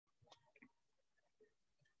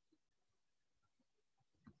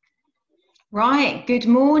Right, good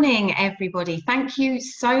morning, everybody. Thank you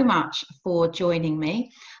so much for joining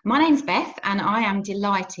me. My name's Beth, and I am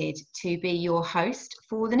delighted to be your host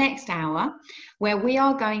for the next hour, where we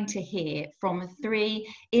are going to hear from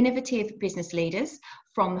three innovative business leaders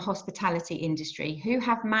from the hospitality industry who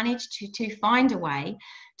have managed to find a way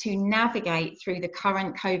to navigate through the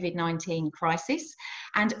current COVID-19 crisis.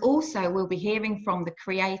 And also we'll be hearing from the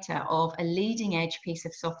creator of a leading edge piece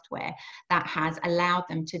of software that has allowed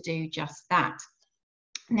them to do just that.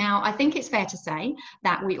 Now, I think it's fair to say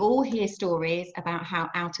that we all hear stories about how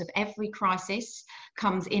out of every crisis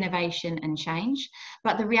comes innovation and change,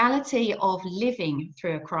 but the reality of living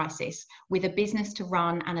through a crisis with a business to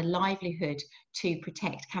run and a livelihood to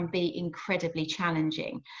protect can be incredibly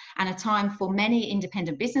challenging, and a time for many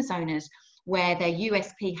independent business owners where their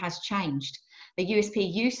USP has changed. The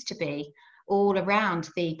USP used to be all around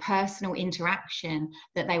the personal interaction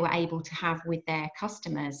that they were able to have with their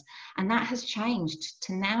customers. And that has changed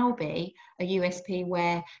to now be a USP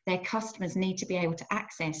where their customers need to be able to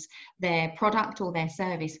access their product or their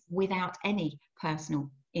service without any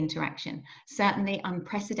personal interaction. Certainly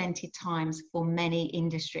unprecedented times for many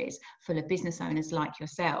industries full of business owners like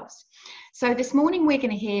yourselves. So this morning we're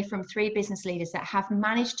going to hear from three business leaders that have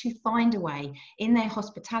managed to find a way in their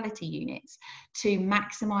hospitality units to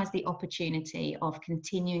maximize the opportunity of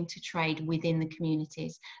continuing to trade within the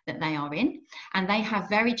communities that they are in. And they have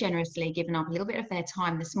very generously given up a little bit of their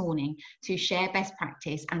time this morning to share best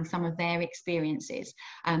practice and some of their experiences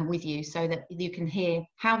with you, so that you can hear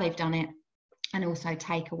how they've done it and also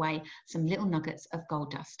take away some little nuggets of gold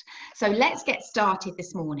dust. So let's get started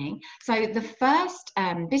this morning. So the first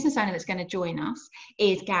business owner that's going to join us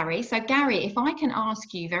is Gary. So Gary, if I can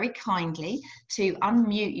ask you very kindly to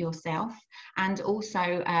unmute yourself and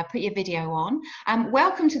also put your video on.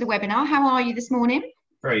 Welcome to the webinar. How are you this morning?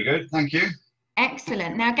 Very good, thank you.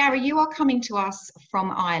 Excellent. Now, Gary, you are coming to us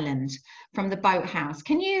from Ireland, from the Boathouse.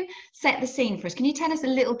 Can you set the scene for us? Can you tell us a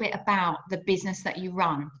little bit about the business that you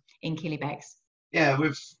run in Killybegs? Yeah,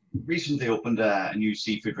 we've recently opened a new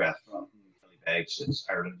seafood restaurant in Killybegs. It's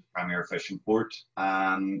Ireland's premier fishing port.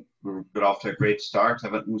 We got off to a great start.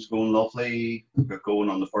 Everything was going lovely. We got going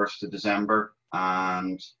on the 1st of December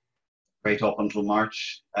and right up until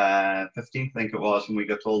March 15th, I think it was, when we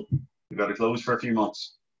got told we got to close for a few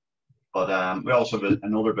months. But we also have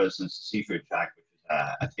another business, a seafood shack, which is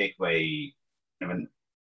a takeaway,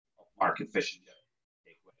 market fishing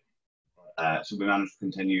takeaway. So we managed to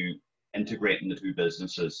continue integrating the two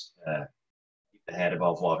businesses, keep the head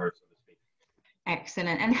above water, so to speak.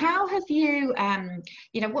 Excellent. And how have you,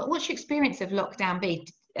 what's your experience of lockdown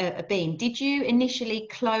been? Did you initially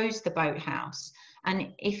close the Boathouse?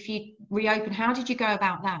 And if you reopen, how did you go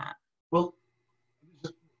about that? Well,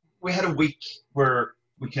 we had a week where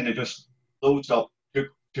we kind of just closed up,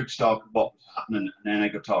 took stock of what was happening, and then I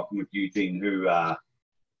got talking with Eugene, who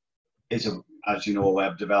is as you know, a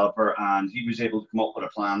web developer, and he was able to come up with a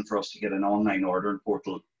plan for us to get an online ordering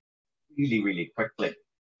portal really, really quickly.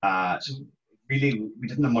 So really, we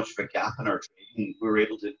didn't have much of a gap in our trading. We were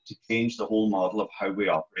able to change the whole model of how we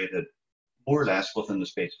operated more or less within the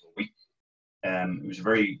space of a week. It was a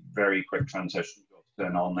very, very quick transition to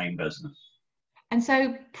an online business. And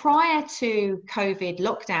so prior to COVID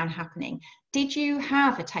lockdown happening, did you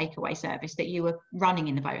have a takeaway service that you were running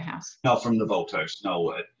in the Boathouse? Not from the Boathouse,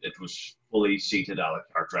 no. It was fully seated a la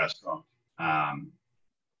carte restaurant.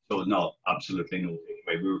 So no, absolutely no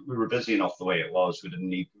takeaway. We were busy enough the way it was. We didn't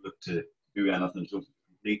need to look to do anything. So it was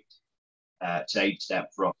a complete sidestep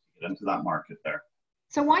for us to get into that market there.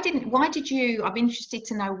 So why did you, I'm interested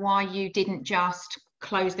to know why you didn't just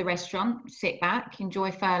close the restaurant, sit back,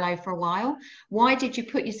 enjoy furlough for a while. Why did you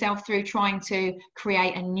put yourself through trying to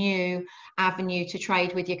create a new avenue to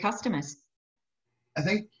trade with your customers? I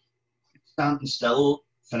think standing still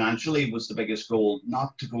financially was the biggest goal,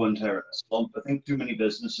 not to go into a slump. I think too many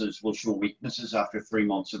businesses will show weaknesses after 3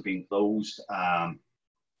 months of being closed.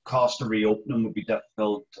 Cost of reopening would be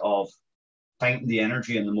difficult, of finding the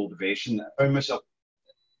energy and the motivation. I found myself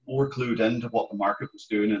more clued into what the market was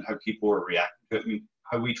doing and how people were reacting to it. I mean,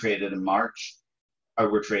 how we traded in March,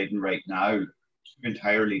 how we're trading right now, two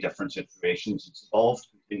entirely different situations. It's evolved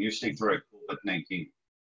continuously throughout COVID-19.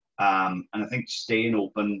 And I think staying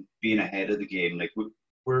open, being ahead of the game, like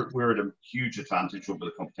we're at a huge advantage over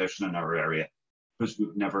the competition in our area because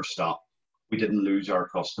we've never stopped. We didn't lose our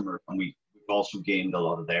customer, and we've also gained a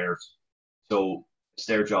lot of theirs. So it's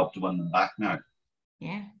their job to win them back now.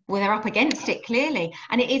 Yeah, well, they're up against it clearly.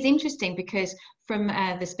 And it is interesting because from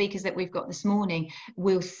the speakers that we've got this morning,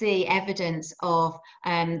 we'll see evidence of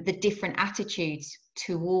the different attitudes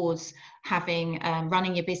towards having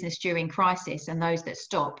running your business during crisis, and those that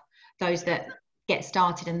stop those that get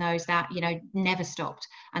started and those that, you know, never stopped,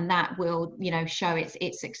 and that will, you know, show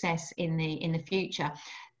its success in the future.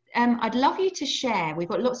 I'd love you to share. We've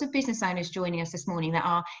got lots of business owners joining us this morning that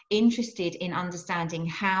are interested in understanding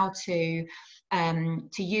how to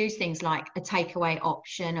use things like a takeaway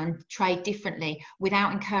option and trade differently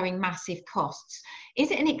without incurring massive costs.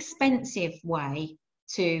 Is it an expensive way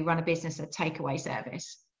to run a business, a takeaway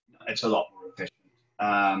service? It's a lot more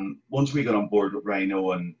efficient. Once we got on board with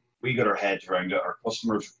Rhino and we got our heads around it, our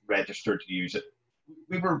customers registered to use it,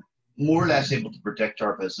 we were more or less able to predict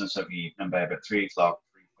our business every evening by about 3 o'clock,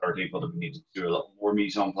 3:30, whether we needed to do a little more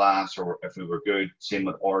mise en place or if we were good. Same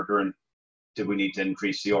with ordering. Did we need to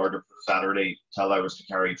increase the order for Saturday to allow us to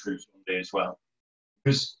carry through Sunday as well?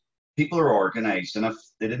 Because people are organised, and if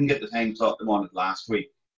they didn't get the time slot they wanted last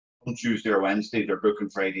week, on Tuesday or Wednesday, they're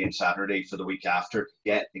booking Friday and Saturday for the week after to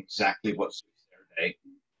get exactly what suits their day.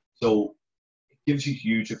 So it gives you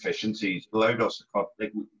huge efficiencies. It allowed us to cut,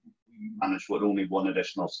 like we managed with only one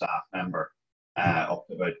additional staff member, up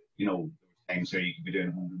to about, you know, times where you could be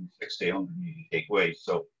doing 160, 180 takeaways.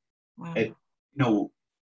 So wow. It, you know,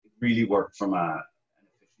 it really worked from an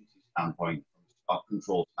efficiency standpoint, from a stock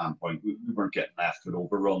control standpoint. We weren't getting left with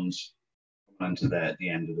overruns coming into the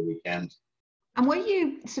end of the weekend. And were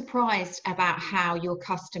you surprised about how your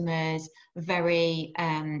customers very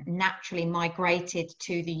naturally migrated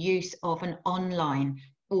to the use of an online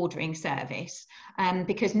ordering service?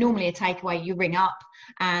 Because normally a takeaway, you ring up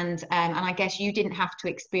and I guess you didn't have to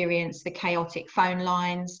experience the chaotic phone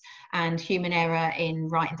lines and human error in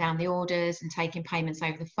writing down the orders and taking payments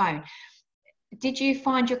over the phone. Did you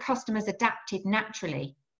find your customers adapted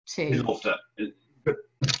naturally to? They loved it.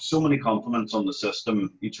 So many compliments on the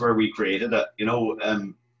system. It's where we created it. You know,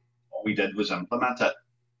 all we did was implement it,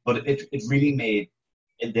 but it really made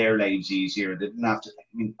their lives easier. They didn't have to. I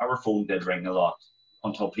mean, our phone did ring a lot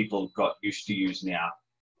until people got used to using the app.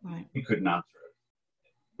 Right. We couldn't answer it.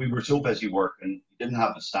 We were so busy working, you didn't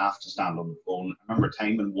have the staff to stand on the phone. I remember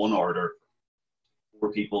timing one order for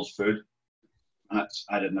 4 people's food, and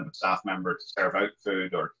I didn't have a staff member to serve out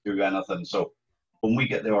food or do anything. So when we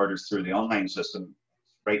get the orders through the online system,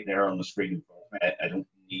 right there on the screen, I don't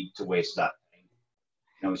need to waste that time.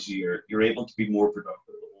 You know, so you're able to be more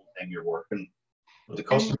productive the whole time you're working. But the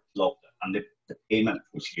customers loved it, and the payment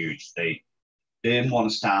was huge. They didn't want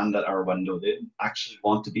to stand at our window. They didn't actually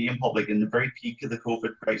want to be in public. In the very peak of the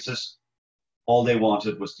COVID crisis, all they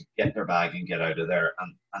wanted was to get their bag and get out of there.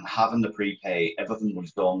 And having the prepay, everything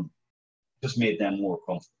was done, just made them more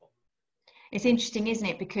comfortable. It's interesting, isn't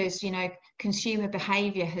it? Because, you know, consumer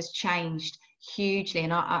behaviour has changed hugely,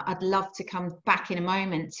 and I'd love to come back in a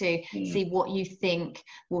moment to see what you think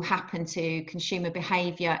will happen to consumer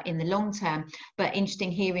behaviour in the long term. But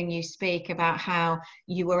interesting hearing you speak about how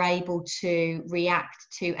you were able to react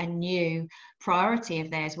to a new priority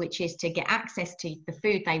of theirs, which is to get access to the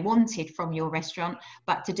food they wanted from your restaurant,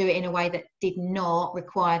 but to do it in a way that did not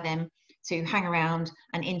require them to hang around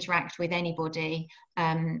and interact with anybody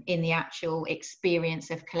in the actual experience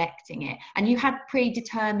of collecting it. And you had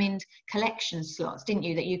predetermined collection slots, didn't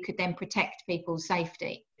you, that you could then protect people's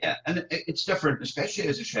safety? Yeah, and it's different, especially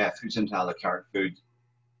as a chef who's into a la carte food.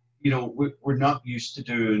 You know, we're not used to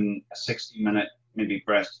doing a 60-minute maybe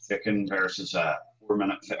breast chicken versus a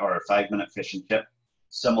 4-minute or a 5-minute fish and chip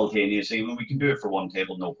simultaneously. I mean, we can do it for one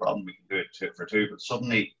table, no problem. We can do it for 2, but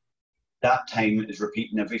suddenly that time is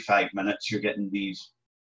repeating every 5 minutes. You're getting these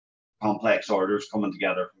complex orders coming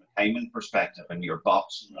together from a timing perspective, and your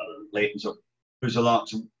box and late, and so there's a lot.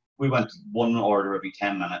 So we went to 1 order every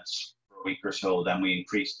 10 minutes for a week or so. Then we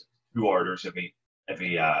increased it to 2 orders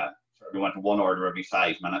we went to 1 order every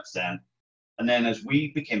 5 minutes then, and then as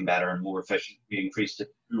we became better and more efficient, we increased it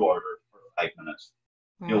to 2 orders for 5 minutes.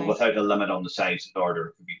 Right. You know, without a limit on the size of the order.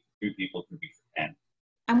 It could be for 2 people, it could be for 10.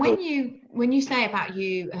 And when you say about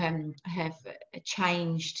you have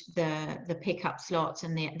changed the pickup slots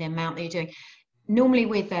and the amount that you're doing, normally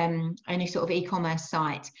with any sort of e-commerce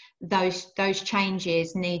site, those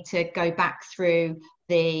changes need to go back through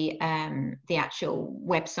the actual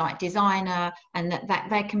website designer, and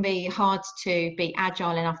that can be hard to be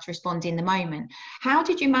agile enough to respond in the moment. How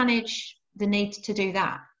did you manage the need to do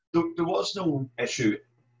that? There was no issue.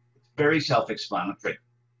 It's very self-explanatory. I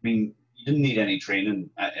mean, you didn't need any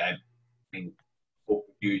training. I mean,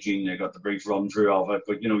 Eugene, I got the brief run through of it,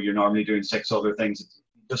 but you know, you're normally doing 6 other things.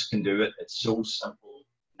 You just can do it. It's so simple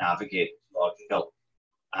to navigate, logical.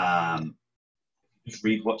 Just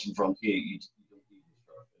read what's in front of you. You don't need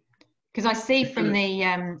instruction. Because I see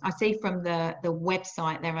from the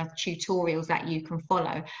website there are tutorials that you can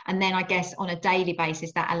follow, and then I guess on a daily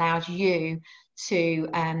basis that allows you to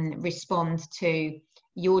respond to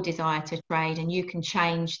your desire to trade, and you can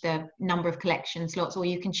change the number of collection slots, or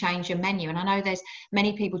you can change your menu. And I know there's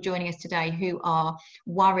many people joining us today who are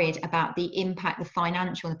worried about the impact, the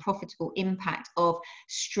financial and the profitable impact of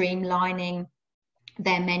streamlining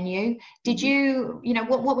their menu. Did you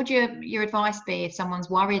what would your advice be if someone's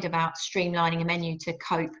worried about streamlining a menu to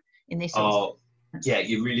cope in this instance? Yeah,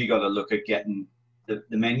 you really got to look at getting the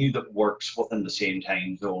menu that works within the same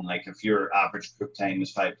time zone. Like if your average cook time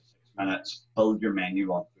is 5 to 6 minutes, build your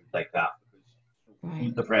menu on food like that,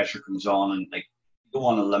 because the pressure comes on, and like you don't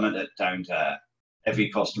want to limit it down to every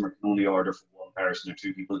customer can only order for one person or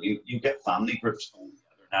two people. You get family groups going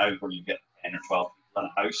together now where you get 10 or 12 people in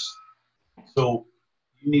a house. So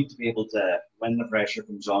you need to be able to, when the pressure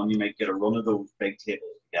comes on, you might get a run of those big tables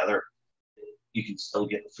together. You can still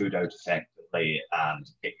get the food out effectively and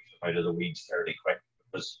get out of the weeds fairly quick,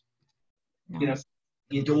 because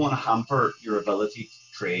you don't want to hamper your ability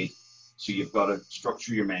to trade. So you've got to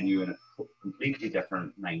structure your menu in a completely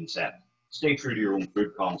different mindset. Stay true to your own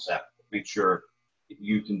food concept. Make sure that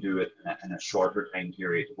you can do it in a shorter time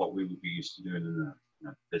period to what we would be used to doing in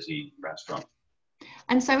a busy restaurant.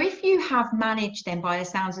 And so if you have managed then, by the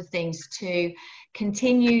sounds of things, to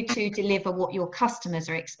continue to deliver what your customers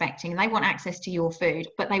are expecting, and they want access to your food,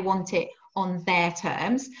 but they want it on their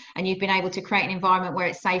terms, and you've been able to create an environment where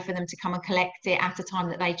it's safe for them to come and collect it at a time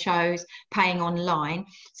that they chose, paying online.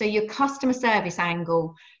 So your customer service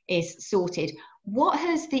angle is sorted. What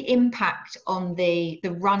has the impact on the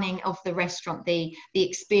running of the restaurant, the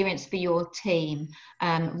experience for your team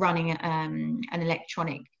running an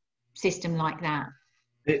electronic system like that?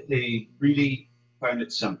 They really found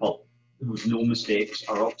it simple. There was no mistakes.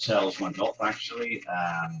 Our upsells went up, actually.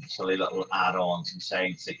 Silly little add-ons and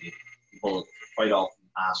sides that people quite often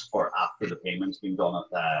ask for after the payment's been done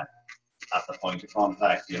at the point of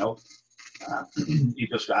contact, you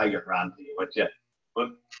just got your grand deal with you. But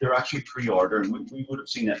they're actually pre-ordering. We would have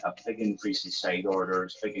seen a big increase in side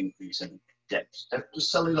orders, big increase in dips. They're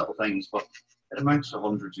just silly little things, but it amounts to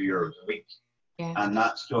hundreds of euros a week. Yeah. And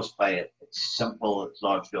that's just by it. It's simple, it's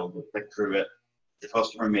logical, we click through it. The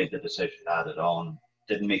customer made the decision to add it on.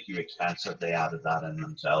 Didn't make you expensive, they added that in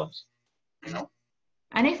themselves,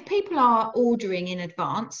 And if people are ordering in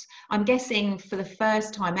advance, I'm guessing for the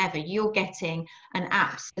first time ever, you're getting an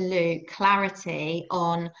absolute clarity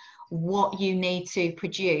on what you need to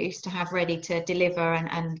produce to have ready to deliver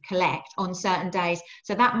and collect on certain days.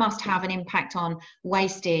 So that must have an impact on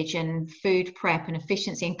wastage and food prep and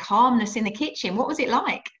efficiency and calmness in the kitchen. What was it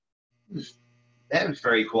like? It was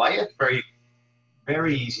very quiet, very,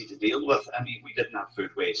 very easy to deal with. I mean, we didn't have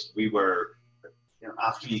food waste. We were,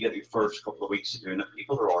 after you get your first couple of weeks of doing it,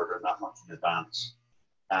 people are ordering that much in advance.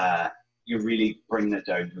 You really bring it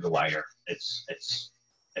down to the wire. It's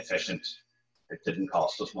efficient. It didn't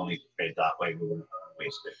cost us money to trade that way. We wouldn't have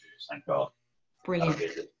wasted it, thank God. Brilliant.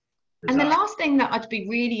 And the last thing that I'd be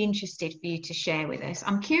really interested for you to share with us,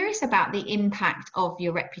 I'm curious about the impact of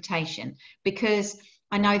your reputation, because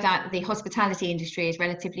I know that the hospitality industry is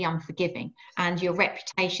relatively unforgiving and your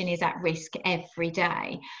reputation is at risk every day.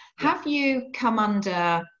 Yeah. Have you come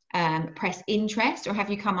under press interest, or have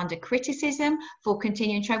you come under criticism for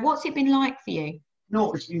continuing trade? What's it been like for you?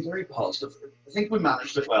 No, it's been very positive. I think we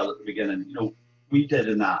managed it well at the beginning. We did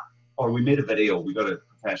we made a video. We got a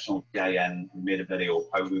professional guy in and made a video of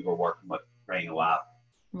how we were working with Rhino app,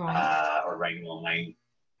 right. Or Rhino online,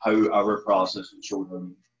 how our process would show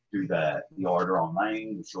them do the order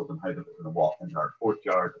online. We showed them how they were going to walk into our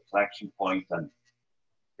courtyard, the collection point, and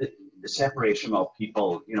the separation of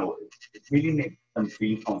people. It really made them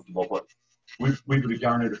feel comfortable. But we would have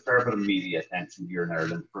garnered a fair bit of media attention here in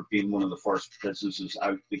Ireland for being one of the first businesses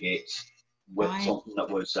out the gates with something that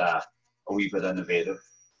was a wee bit innovative.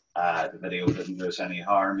 The video didn't do us any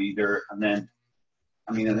harm either. And then,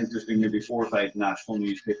 I think there's been maybe 4 or 5 national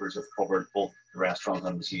newspapers have covered both the restaurant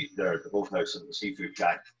and the Boathouse and the Seafood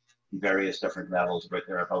Shack in various different levels about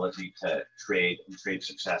their ability to trade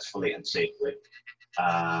successfully and safely.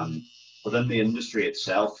 Within the industry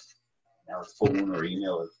itself, phone or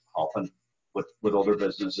email is often with other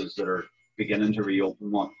businesses that are beginning to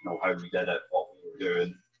reopen, want to know how we did it, what we were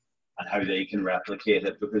doing, and how they can replicate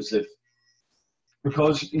it, because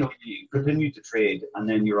you continue to trade, and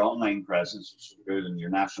then your online presence was so good and your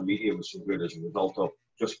national media was so good as a result of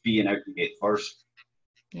just being out the gate first.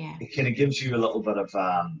 Yeah, it kind of gives you a little bit of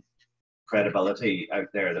credibility out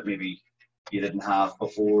there that maybe you didn't have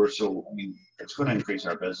before. So it's going to increase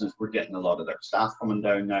our business. We're getting a lot of their staff coming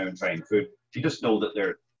down now and trying food. You just know that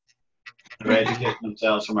they're educating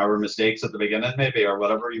themselves from our mistakes at the beginning, maybe, or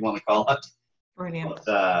whatever you want to call it. Brilliant.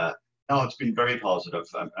 But no, it's been very positive.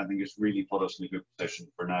 I think it's really put us in a good position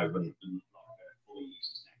for now when lockdown fully eases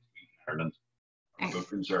Ireland. Our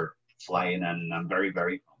bookings are flying in, and I'm very,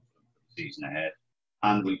 very confident for the season ahead.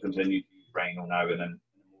 And we'll continue to use Rhino now in a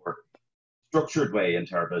more structured way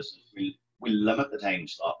into our business. We'll limit the time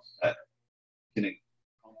slots that can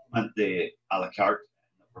complement the a la carte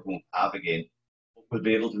that we're going to have again. We'll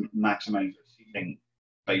be able to maximise our seating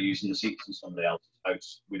by using the seats in somebody else's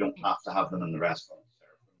house. We don't have to have them in the restaurant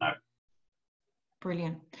now.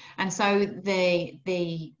 Brilliant. And so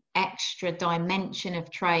the extra dimension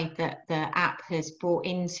of trade that the app has brought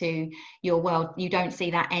into your world, you don't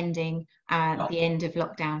see that ending at the end of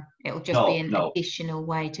lockdown. It'll just be an additional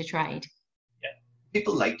way to trade. Yeah,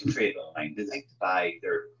 people like to trade online. They like to buy.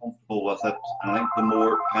 They're comfortable with it. And I think the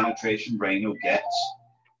more penetration Rhino gets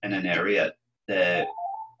in an area, the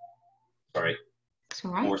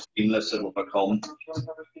more seamless it'll become.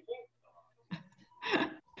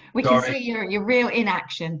 We can see you're real in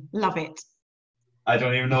action. Love it. I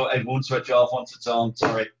don't even know. It won't switch off once it's on.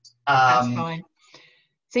 Sorry. That's fine.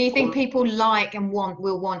 So you think people like and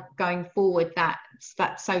will want going forward that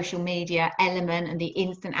social media element and the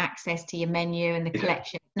instant access to your menu and the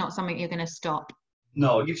collection? It's not something you're going to stop.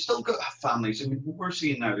 No, you've still got families. I mean, what we're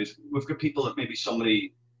seeing now is we've got people that maybe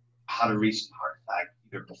somebody had a recent heart attack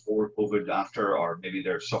either before COVID, after, or maybe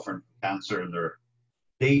they're suffering from cancer, and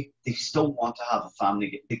they still want to have a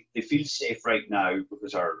family. They feel safe right now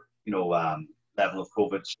because our level of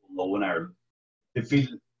COVID is so low in Ireland. They feel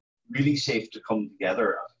really safe to come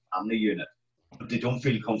together as a family unit, but they don't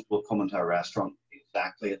feel comfortable coming to a restaurant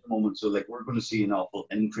exactly at the moment. So like we're going to see an awful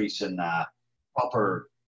increase in proper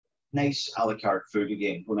nice a la carte food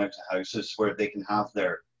again, going out to houses where they can have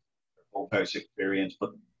their Boathouse experience,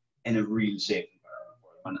 but in a real safe environment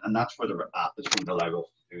for them. And that's where the app is going to allow us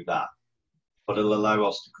to do that. But it'll allow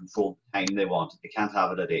us to control the time they want. They can't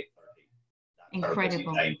have it at 8:30.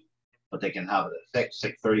 Incredible. Time, but they can have it at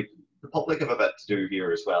 6:30. The public have a bit to do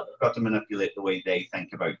here as well. They've got to manipulate the way they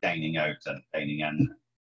think about dining out and dining in.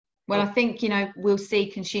 Well, I think, we'll see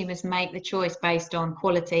consumers make the choice based on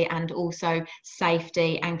quality and also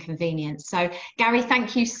safety and convenience. So, Gary,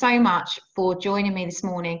 thank you so much for joining me this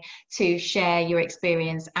morning to share your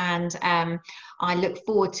experience. And I look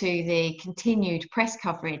forward to the continued press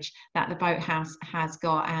coverage that the Boathouse has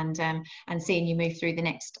got and seeing you move through the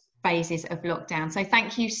next phases of lockdown. So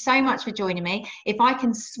thank you so much for joining me. If I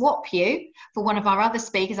can swap you for one of our other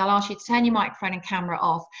speakers, I'll ask you to turn your microphone and camera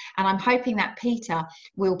off, and I'm hoping that Peter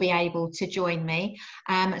will be able to join me.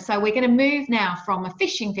 So we're going to move now from a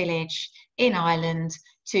fishing village in Ireland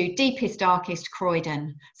to deepest, darkest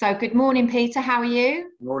Croydon. So good morning, Peter. How are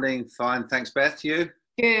you? Morning. Fine. Thanks, Beth. You?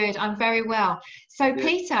 Good, I'm very well. So Good.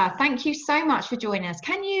 Peter, thank you so much for joining us.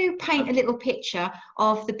 Can you paint a little picture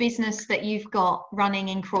of the business that you've got running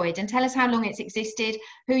in Croydon? Tell us how long it's existed,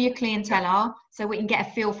 who your clientele are, so we can get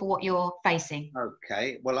a feel for what you're facing.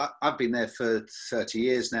 Okay. Well, I've been there for 30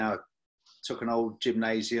 years now. Took an old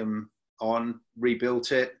gymnasium on,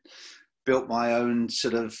 rebuilt it, built my own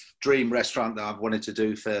sort of dream restaurant that I've wanted to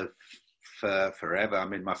do for forever. I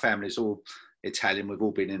mean, my family's all Italian. We've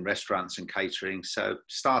all been in restaurants and catering. So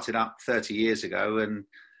started up 30 years ago, and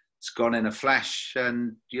it's gone in a flash.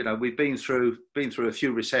 And we've been through a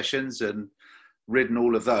few recessions and ridden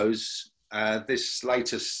all of those. This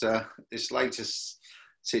latest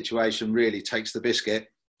situation really takes the biscuit.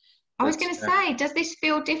 I was going to say, does this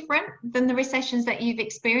feel different than the recessions that you've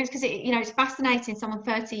experienced? Because it's fascinating, someone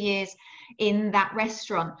 30 years in that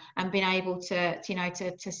restaurant and being able to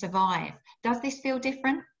survive. Does this feel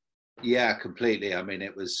different? Yeah, completely. I mean,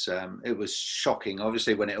 it was shocking.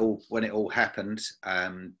 Obviously, when it all happened,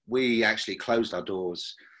 we actually closed our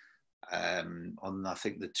doors on, I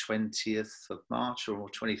think, the 20th of March or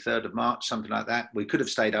 23rd of March, something like that. We could have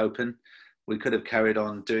stayed open. We could have carried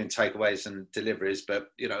on doing takeaways and deliveries, but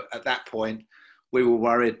at that point, we were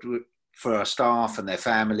worried for our staff and their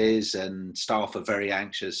families, and staff are very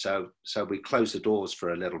anxious. So we closed the doors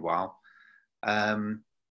for a little while.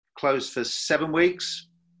 Closed for 7 weeks.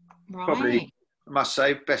 Right. Probably, I must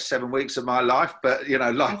say, best 7 weeks of my life. But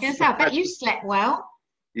life. I guess I bet you slept well.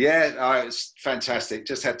 Yeah, it's fantastic.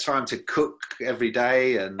 Just had time to cook every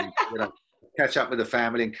day and catch up with the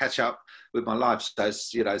family and catch up with my life. So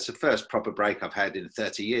it's the first proper break I've had in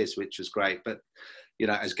 30 years, which was great. But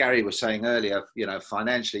as Gary was saying earlier,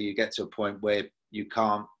 financially you get to a point where you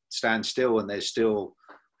can't stand still, and there's still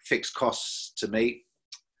fixed costs to meet.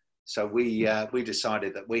 So we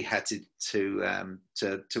decided that we had to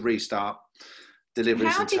restart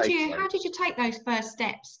deliveries. How did you take those first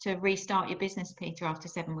steps to restart your business, Peter, after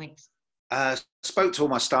 7 weeks? Spoke to all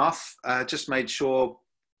my staff. Just made sure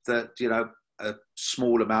that a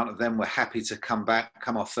small amount of them were happy to come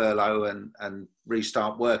off furlough and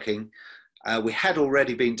restart working. We had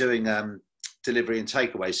already been doing delivery and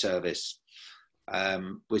takeaway service,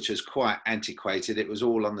 which was quite antiquated. It was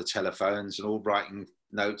all on the telephones and all writing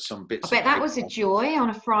notes on bits. I bet that was a joy on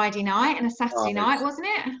a Friday night and a Saturday night, wasn't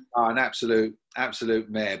it? Oh, an absolute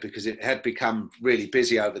mare, because it had become really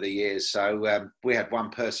busy over the years. So we had one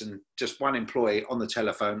person, just one employee on the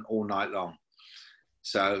telephone all night long.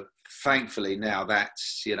 So thankfully now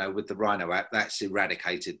that's, you know, with the Rhino app, that's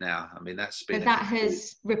eradicated now. I mean, that's been... So that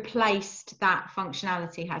has replaced that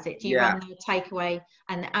functionality, has it? Do you run the takeaway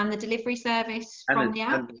and the delivery service from the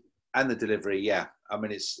app? And the delivery, yeah. I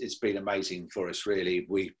mean, it's been amazing for us, really.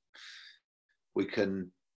 We can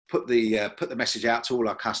put the message out to all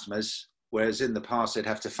our customers, whereas in the past they'd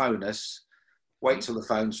have to phone us, wait till the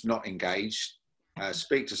phone's not engaged,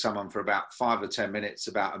 speak to someone for about 5 or 10 minutes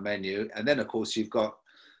about a menu, and then of course you've got,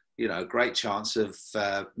 you know, a great chance of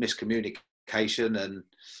miscommunication. And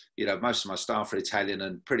you know, most of my staff are Italian,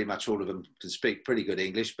 and pretty much all of them can speak pretty good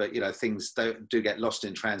English, but you know, things do get lost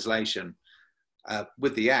in translation.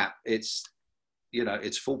 With the app, it's, you know,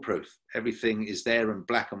 it's foolproof. Everything is there in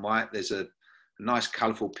black and white. There's a nice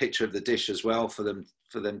colourful picture of the dish as well for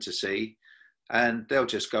them to see, and they'll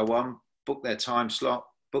just go on, book their time slot,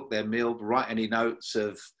 book their meal, write any notes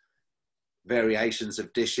of variations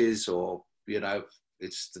of dishes, or, you know,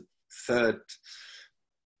 it's the third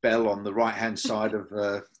bell on the right hand side of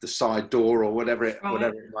the side door, or whatever it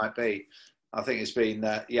might be. I think it's been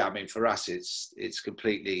I mean, for us it's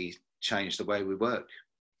completely changed the way we work.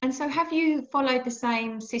 And so have you followed the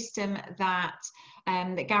same system that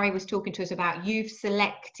that Gary was talking to us about? You've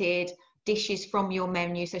selected dishes from your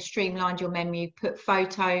menu, so streamlined your menu, put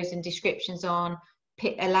photos and descriptions on,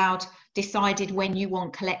 decided when you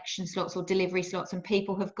want collection slots or delivery slots, and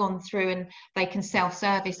people have gone through and they can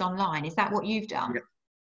self-service online. Is that what you've done? Yeah,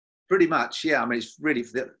 pretty much, yeah. I mean, it's really,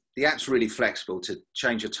 the app's really flexible to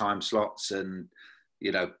change your time slots and,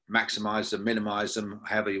 you know, maximize them, minimize them,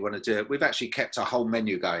 however you want to do it. We've actually kept our whole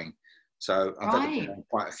menu going. So I've had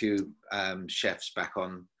quite a few chefs back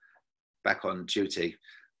on duty.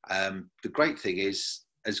 The great thing is,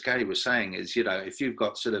 as Gary was saying, is, you know, if you've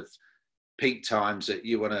got sort of peak times that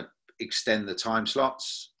you want to extend the time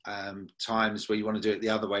slots, times where you want to do it the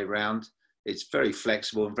other way around, it's very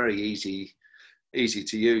flexible and very easy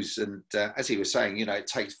to use. And as he was saying, you know, it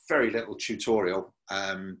takes very little tutorial.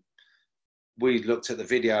 We looked at the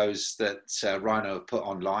videos that Rhino put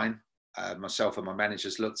online. Myself and my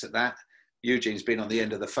managers looked at that. Eugene's been on the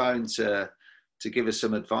end of the phone to give us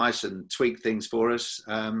some advice and tweak things for us.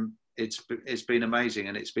 It's been amazing,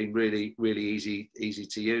 and it's been really, really easy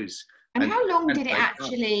to use. And how long did it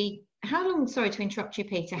actually, sorry to interrupt you,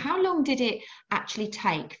 Peter, how long did it actually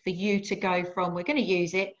take for you to go from, we're going to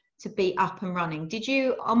use it, to be up and running? Did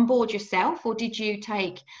you onboard yourself, or did you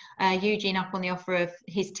take Eugene up on the offer of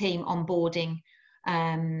his team onboarding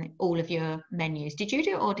all of your menus? Did you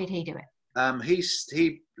do it, or did he do it?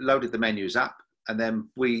 He loaded the menus up, and then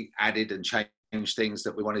we added and changed things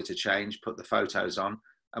that we wanted to change, put the photos on,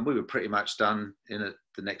 and we were pretty much done the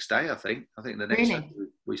next day. I think the next day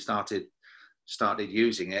we started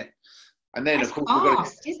using it. And then, of course,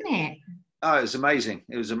 fast, isn't it? Oh, it was amazing.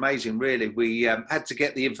 It was amazing, really. We had to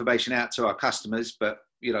get the information out to our customers, but,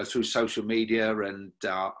 you know, through social media and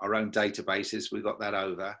our own databases, we got that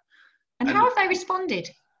over. And how have they responded?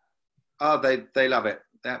 Oh, they love it.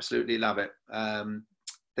 They absolutely love it.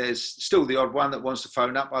 There's still the odd one that wants to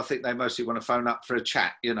phone up. I think they mostly want to phone up for a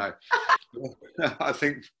chat, you know. I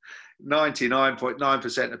think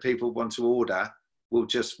 99.9% of people want to order will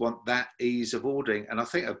just want that ease of ordering. And I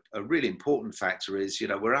think a really important factor is, you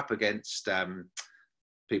know, we're up against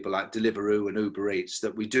people like Deliveroo and Uber Eats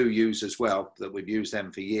that we do use as well, that we've used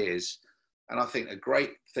them for years. And I think a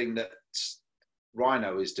great thing that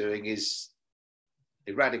Rhino is doing is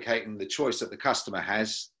eradicating the choice that the customer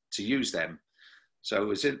has to use them. So it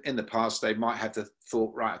was in the past, they might have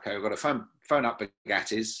thought, right, okay, I've got to phone up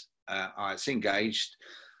Bagattis, it's engaged,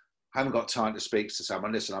 I haven't got time to speak to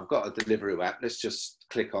someone. Listen, I've got a Deliveroo app. Let's just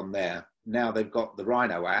click on there. Now they've got the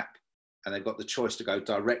Rhino app, and they've got the choice to go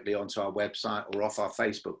directly onto our website or off our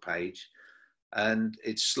Facebook page. And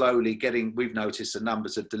it's slowly we've noticed the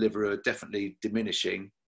numbers of Deliveroo are definitely diminishing,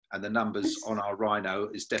 and the numbers on our Rhino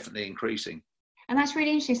is definitely increasing. And that's really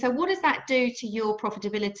interesting. So what does that do to your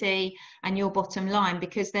profitability and your bottom line?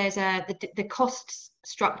 Because there's the cost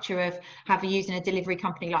structure of using a delivery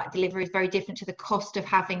company like Deliveroo is very different to the cost of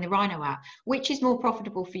having the Rhino app. Which is more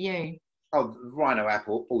profitable for you? Oh, the Rhino app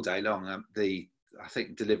all day long. I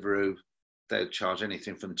think Deliveroo, they'll charge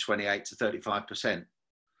anything from 28 to 35%.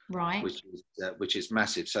 Right. Which is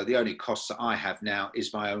massive. So the only costs that I have now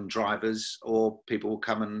is my own drivers, or people will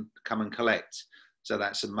come and collect. So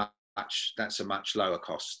that's a much lower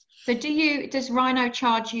cost. So does Rhino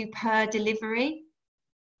charge you per delivery?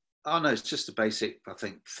 Oh no, it's just a basic, I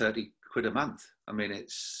think, 30 quid a month. I mean,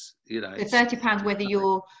 it's, you know, So it's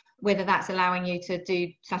 £30 whether that's allowing you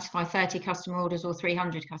to satisfy 30 customer orders or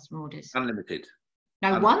 300 customer orders. unlimited.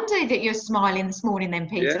 No wonder that you're smiling this morning then,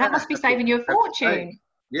 Peter. Yeah, That must be saving you a fortune.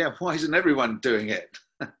 Yeah, why isn't everyone doing it?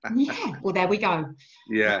 Yeah, well, there we go.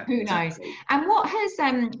 Yeah. Who knows? And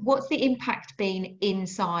what's the impact been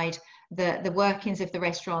inside the workings of the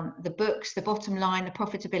restaurant, the books, the bottom line, the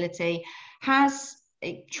profitability? Has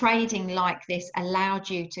trading like this allowed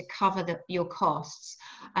you to cover your costs?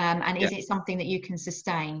 And is it something that you can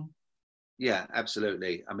sustain? Yeah,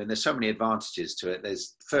 absolutely. I mean, there's so many advantages to it.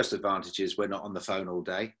 First advantage is we're not on the phone all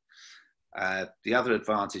day. The other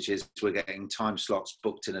advantage is we're getting time slots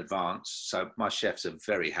booked in advance. So my chefs are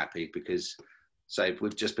very happy because, say,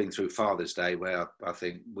 we've just been through Father's Day, where I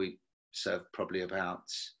think we served probably about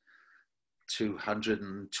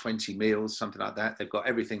 220 meals, something like that. They've got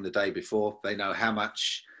everything the day before. They know how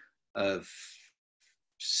much of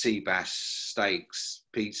sea bass, steaks,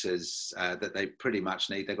 pizzas that they pretty much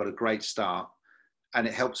need. They've got a great start, and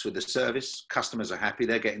it helps with the service. Customers are happy.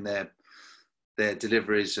 They're getting their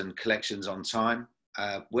deliveries and collections on time.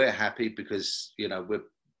 We're happy because, you know,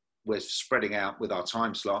 we're spreading out with our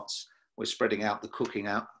time slots. We're spreading out the cooking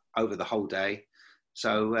out over the whole day.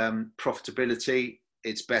 So profitability,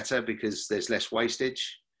 it's better because there's less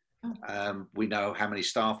wastage. We know how many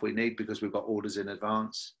staff we need because we've got orders in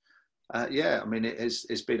advance. Yeah, I mean,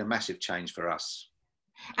 it's been a massive change for us.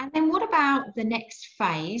 And then what about the next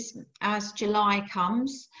phase as July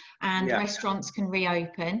comes and restaurants can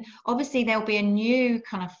reopen? Obviously, there'll be a new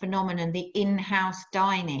kind of phenomenon, the in-house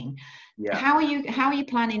dining. Yeah. How are you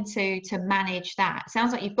planning to manage that?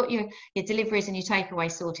 Sounds like you've got your deliveries and your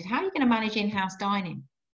takeaway sorted. How are you going to manage in-house dining?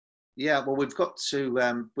 Yeah, well, we've got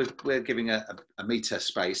to, we're giving a metre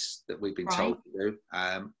space that we've been told to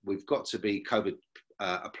do. We've got to be COVID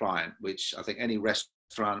appliant, which I think any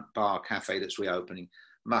restaurant, bar, cafe that's reopening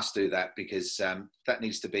must do that, because that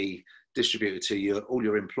needs to be distributed to all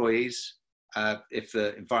your employees. If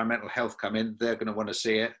the environmental health come in, they're going to want to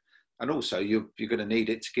see it. And also you're going to need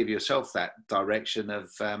it to give yourself that direction of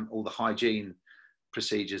all the hygiene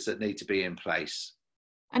procedures that need to be in place.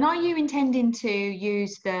 And are you intending to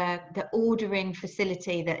use the ordering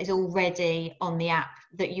facility that is already on the app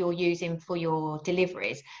that you're using for your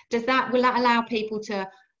deliveries? Will that allow people to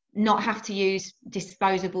not have to use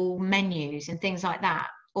disposable menus and things like that?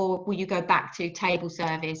 Or will you go back to table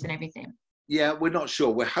service and everything? Yeah, we're not sure.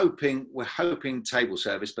 We're hoping table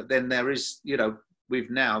service, but then there is, you know, we've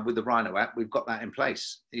now, with the Rhino app, we've got that in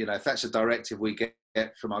place. You know, if that's a directive we get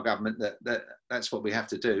from our government that's what we have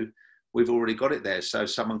to do, we've already got it there. So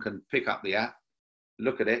someone can pick up the app,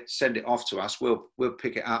 look at it, send it off to us. We'll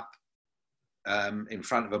pick it up in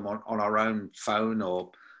front of them on our own phone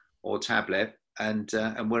or tablet, and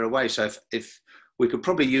we're away. So if we could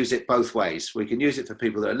probably use it both ways. We can use it for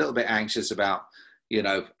people that are a little bit anxious about, you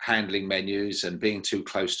know, handling menus and being too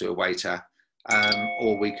close to a waiter,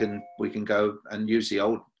 or we can go and use the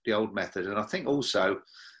old method. And I think also,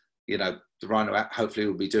 you know, the Rhino app hopefully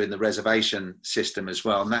will be doing the reservation system as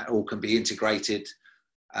well, and that all can be integrated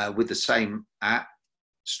with the same app,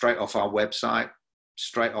 straight off our website,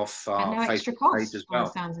 straight off our Facebook page as well. By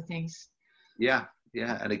the sounds of things. Yeah,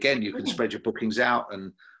 and again, you can spread your bookings out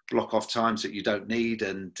and block off times that you don't need,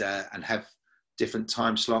 and have different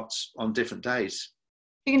time slots on different days.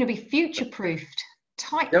 You're going to be future-proofed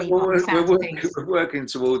tightly. Yeah, we're working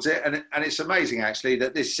towards it, and it's amazing actually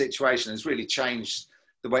that this situation has really changed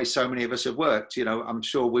the way so many of us have worked. You know, I'm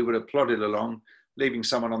sure we would have plodded along, leaving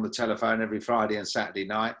someone on the telephone every Friday and Saturday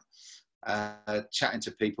night, chatting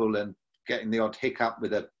to people and getting the odd hiccup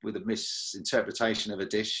with a misinterpretation of a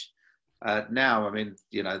dish. Now, I mean,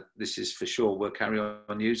 you know, this is for sure. We'll carry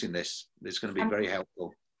on using this. It's going to be very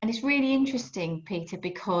helpful. And it's really interesting, Peter,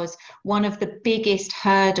 because one of the biggest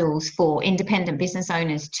hurdles for independent business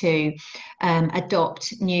owners to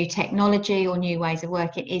adopt new technology or new ways of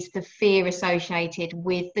working is the fear associated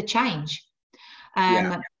with the change.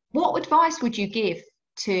 What advice would you give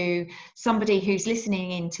to somebody who's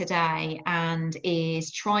listening in today and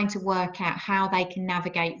is trying to work out how they can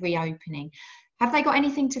navigate reopening? Have they got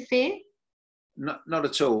anything to fear? Not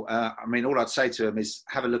at all. I mean, all I'd say to them is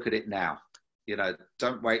have a look at it now. You know,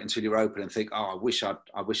 don't wait until you're open and think, oh, I wish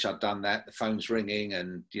I'd done that. The phone's ringing,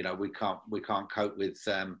 and you know we can't cope with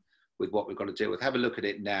what we've got to deal with. Have a look at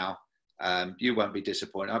it now. You won't be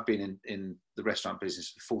disappointed. I've been in the restaurant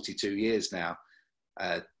business for 42 years now.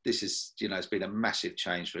 This is, you know, it's been a massive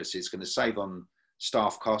change for us. It's going to save on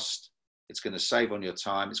staff cost. It's going to save on your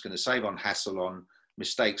time. It's going to save on hassle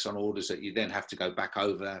mistakes on orders that you then have to go back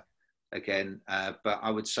over again. But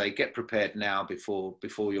I would say get prepared now before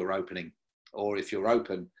you're opening, or if you're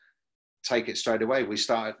open, take it straight away. We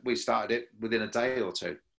started it within a day or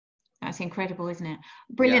two. That's incredible, isn't it?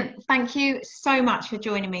 Brilliant. Yeah. Thank you so much for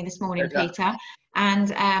joining me this morning, Peter.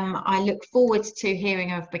 And I look forward to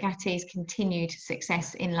hearing of Bagattis' continued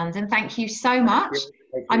success in London. Thank you so much.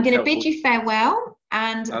 I'm going to bid you farewell,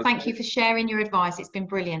 and thank you for sharing your advice. It's been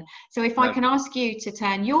brilliant. So if I can ask you to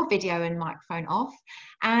turn your video and microphone off,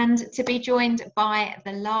 and to be joined by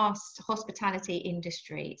the last hospitality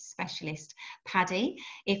industry specialist, Paddy,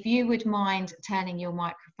 if you would mind turning your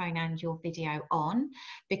microphone and your video on,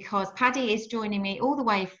 because Paddy is joining me all the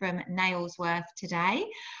way from Nailsworth today,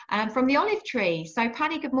 from the Olive Tree. So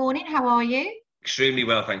Paddy, good morning, how are you? Extremely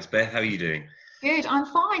well, thanks, Beth. How are you doing? Good, I'm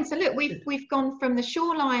fine. So look, we've gone from the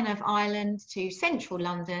shoreline of Ireland to central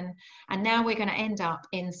London, and now we're going to end up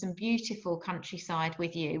in some beautiful countryside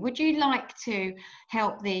with you. Would you like to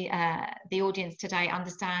help the audience today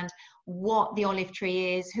understand what the Olive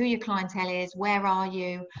Tree is, who your clientele is, where are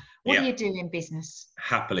you, what do you do in business?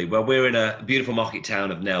 Happily. Well, we're in a beautiful market town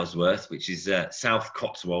of Nailsworth, which is South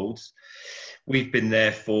Cotswolds. We've been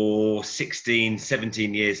there for 16,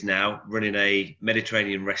 17 years now, running a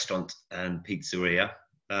Mediterranean restaurant and pizzeria.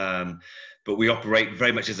 But we operate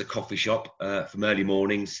very much as a coffee shop from early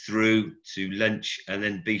mornings through to lunch and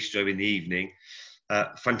then bistro in the evening.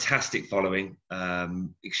 Fantastic following,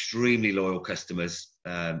 extremely loyal customers.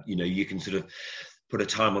 You know, you can sort of put a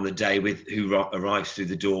time on the day with who arrives through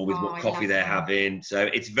the door with what coffee they're having. So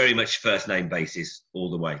it's very much first name basis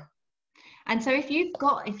all the way. And so if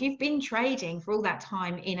you've been trading for all that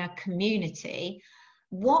time in a community,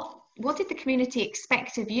 what did the community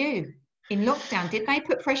expect of you in lockdown? Did they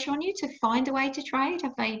put pressure on you to find a way to trade?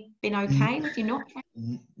 Have they been okay with you not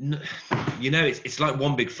trading? No, you know, it's like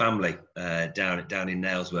one big family down in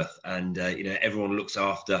Nailsworth, and you know, everyone looks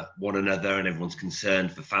after one another and everyone's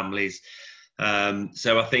concerned for families.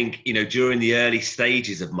 So I think, you know, during the early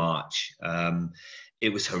stages of March,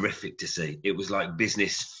 it was horrific to see. It was like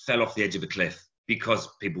business fell off the edge of a cliff because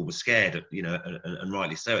people were scared, you know, and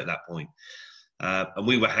rightly so at that point. And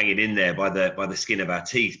we were hanging in there by the skin of our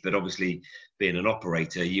teeth. But obviously, being an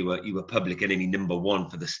operator, you were public enemy number one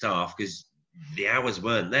for the staff because the hours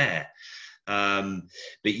weren't there.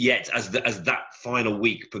 But yet, as that final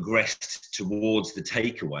week progressed towards the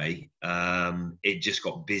takeaway, it just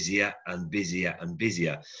got busier and busier and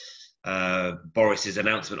busier. Boris's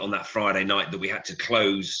announcement on that Friday night that we had to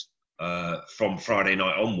close from Friday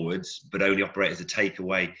night onwards, but only operate as a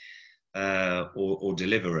takeaway or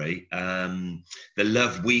delivery. The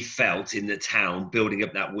love we felt in the town building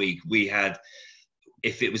up that week, we had,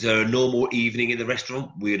 if it was a normal evening in the restaurant,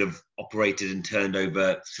 we would have operated and turned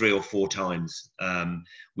over 3 or 4 times.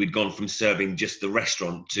 We'd gone from serving just the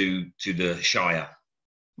restaurant to the Shire.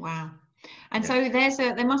 Wow. And so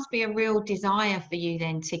there must be a real desire for you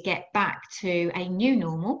then to get back to a new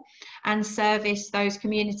normal and service those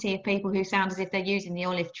community of people who sound as if they're using the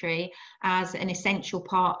Olive Tree as an essential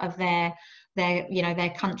part of their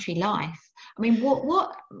country life. I mean,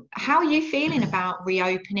 how are you feeling about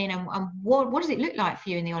reopening, and what does it look like for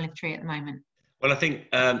you in the Olive Tree at the moment? Well, I think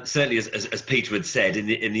certainly as Peter had said,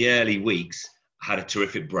 in the early weeks, I had a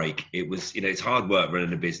terrific break. It was, you know, it's hard work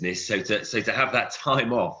running a business, so to have that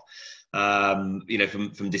time off, you know,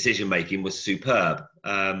 from decision making was superb.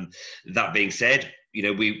 That being said, you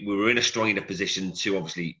know, we were in a strong enough position to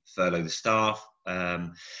obviously furlough the staff,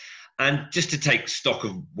 and just to take stock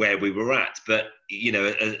of where we were at. But, you know,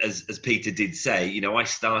 as Peter did say, you know, I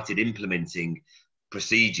started implementing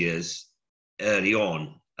procedures early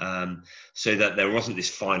on, so that there wasn't this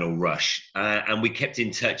final rush, and we kept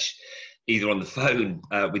in touch either on the phone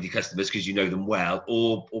with your customers because you know them well,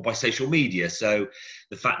 or by social media. So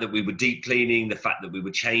the fact that we were deep cleaning, the fact that we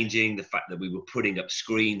were changing, the fact that we were putting up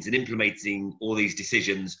screens and implementing all these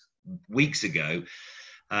decisions weeks ago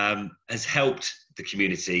has helped the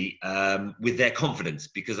community with their confidence,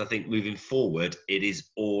 because I think moving forward, it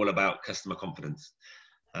is all about customer confidence.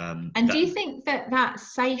 And do you think that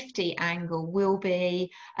safety angle will be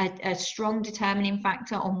a strong determining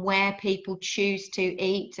factor on where people choose to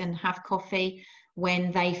eat and have coffee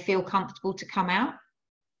when they feel comfortable to come out?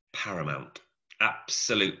 Paramount,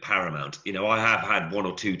 absolute paramount. You know, I have had 1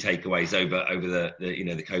 or 2 takeaways over the you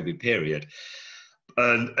know, the COVID period,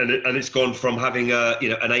 and it's gone from having an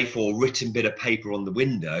A4 written bit of paper on the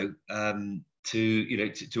window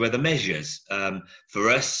to other measures. For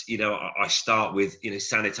us, I start with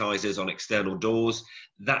sanitizers on external doors.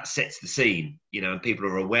 That sets the scene, and people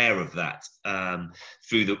are aware of that.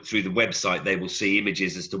 Through the website, they will see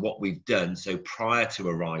images as to what we've done. So prior to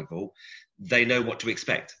arrival, they know what to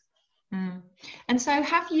expect. Mm. And so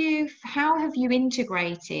how have you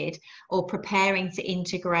integrated or preparing to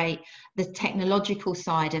integrate the technological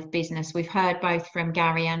side of business? We've heard both from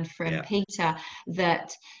Gary and from Peter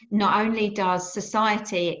that not only does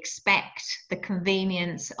society expect the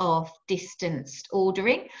convenience of distanced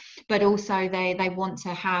ordering, but also they want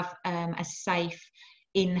to have a safe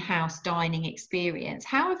in-house dining experience.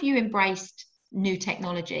 How have you embraced new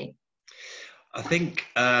technology? I think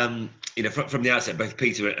from the outset, both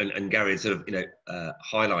Peter and Gary had sort of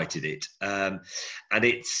highlighted it, and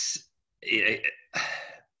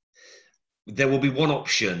there will be one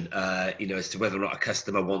option, as to whether or not a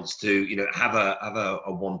customer wants to, have a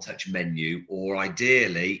one-touch menu, or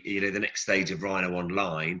ideally, the next stage of Rhino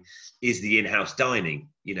Online is the in-house dining.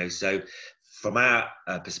 So from our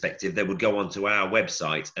perspective, they would go onto our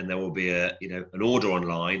website and there will be an order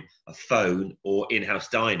online, a phone, or in-house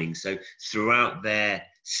dining. So throughout their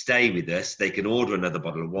stay with us, they can order another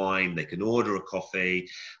bottle of wine, they can order a coffee.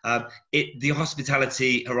 The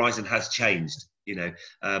hospitality horizon has changed.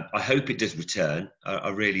 I hope it does return. I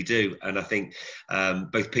really do. And I think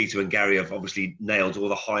both Peter and Gary have obviously nailed all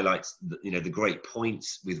the highlights, the great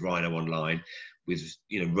points with Rhino Online, with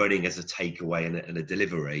running as a takeaway and a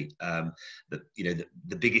delivery.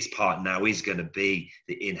 The biggest part now is going to be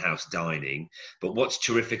the in-house dining. But what's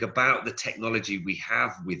terrific about the technology we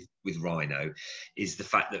have with Rhino is the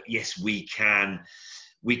fact that yes, we can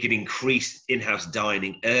increase in-house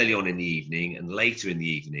dining early on in the evening and later in the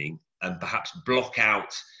evening, and perhaps block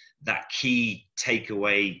out that key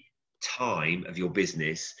takeaway time of your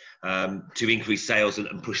business to increase sales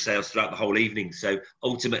and push sales throughout the whole evening. So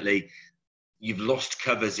ultimately, you've lost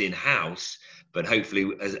covers in-house, but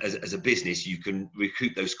hopefully as a business, you can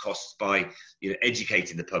recoup those costs by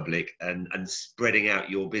educating the public and spreading out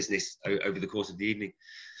your business over the course of the evening.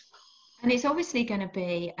 And it's obviously going to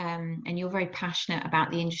be, and you're very passionate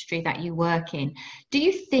about the industry that you work in. Do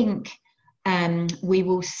you think we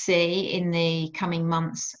will see in the coming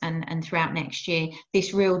months and throughout next year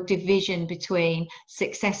this real division between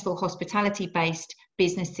successful hospitality-based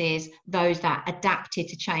businesses, those that adapted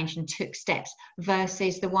to change and took steps,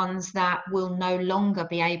 versus the ones that will no longer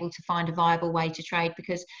be able to find a viable way to trade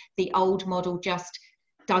because the old model just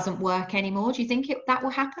doesn't work anymore? Do you think that will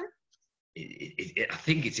happen? I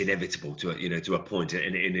think it's inevitable to a point,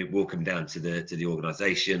 and it will come down to the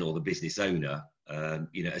organisation or the business owner,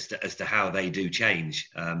 as to how they do change.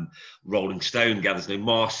 Rolling Stone gathers no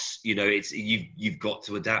moss. It's you've got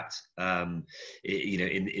to adapt.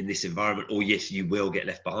 In this environment, or yes, you will get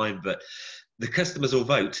left behind. But the customers will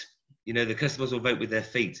vote. The customers will vote with their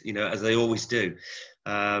feet. As they always do.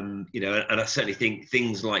 And I certainly think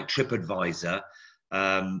things like TripAdvisor.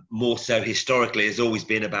 More so historically has always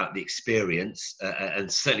been about the experience,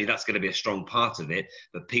 and certainly that's going to be a strong part of it,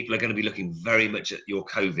 but people are going to be looking very much at your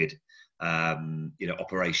COVID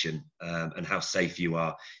operation, and how safe you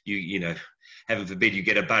are. Heaven forbid you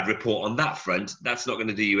get a bad report on that front. That's not going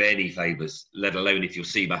to do you any favours, let alone if your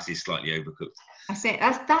sea bass is slightly overcooked. That's it.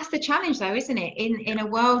 That's the challenge though, isn't it? In a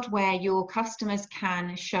world where your customers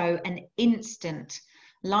can show an instant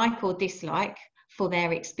like or dislike for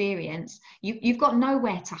their experience, you've got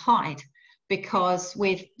nowhere to hide, because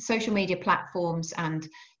with social media platforms and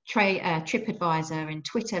TripAdvisor and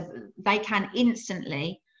Twitter, they can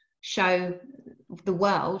instantly show the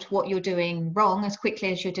world what you're doing wrong as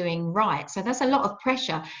quickly as you're doing right. So that's a lot of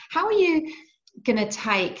pressure. How are you going to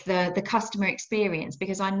take the customer experience?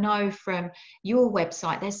 Because I know from your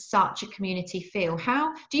website there's such a community feel.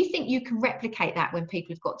 How do you think you can replicate that when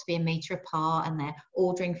people have got to be a metre apart and they're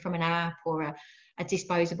ordering from an app or a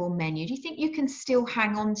disposable menu? Do you think you can still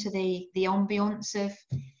hang on to the ambience of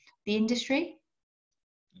the industry?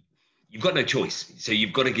 You've got no choice, so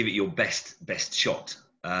you've got to give it your best shot.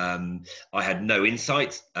 I had no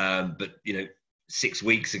insight, but 6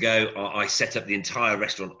 weeks ago I set up the entire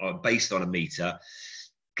restaurant based on a meter,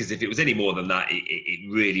 because if it was any more than that,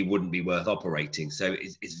 it really wouldn't be worth operating. So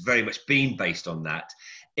it's very much been based on that.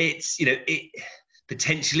 It's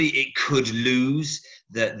potentially it could lose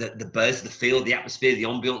the buzz, the feel, the atmosphere, the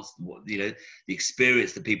ambience, the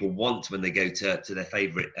experience that people want when they go to their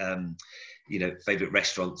favourite favourite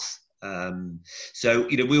restaurants. So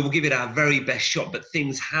we will give it our very best shot, but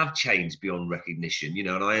things have changed beyond recognition,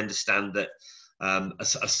 and I understand that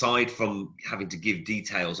aside from having to give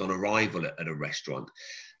details on arrival at a restaurant,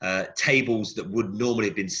 tables that would normally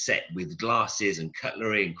have been set with glasses and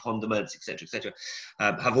cutlery and condiments, etc.,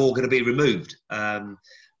 have all going to be removed.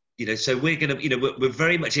 So we're going to, we're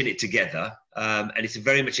very much in it together. And it's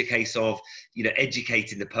very much a case of,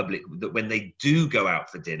 educating the public that when they do go out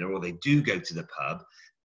for dinner or they do go to the pub,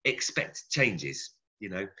 expect changes,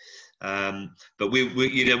 but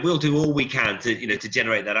we'll do all we can to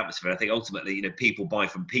generate that atmosphere. I think ultimately, people buy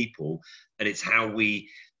from people, and it's how we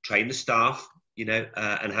train the staff,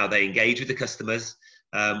 and how they engage with the customers.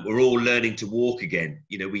 We're all learning to walk again.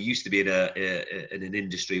 We used to be in an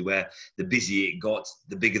industry where the busier it got,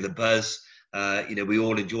 the bigger the buzz. We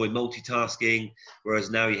all enjoy multitasking, whereas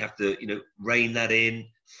now you have to, rein that in,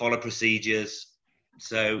 follow procedures.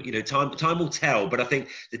 So, time will tell, but I think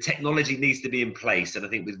the technology needs to be in place. And I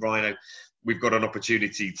think with Rhino, we've got an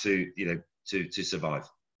opportunity to survive.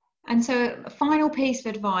 And so a final piece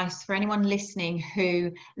of advice for anyone listening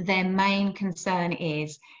who their main concern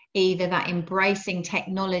is either that embracing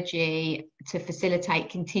technology to facilitate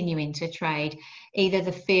continuing to trade, either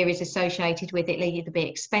the fear is associated with it either be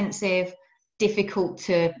expensive, difficult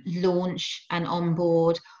to launch and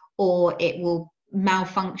onboard, or it will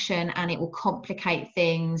malfunction and it will complicate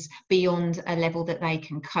things beyond a level that they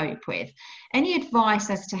can cope with. Any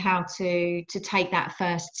advice as to how to take that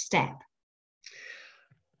first step?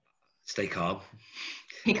 Stay calm.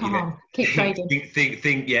 Be calm. Keep trading.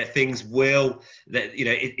 Things will.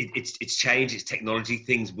 It's change. It's technology.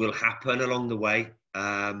 Things will happen along the way.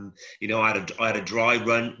 I had a dry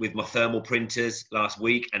run with my thermal printers last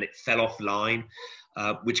week, and it fell offline,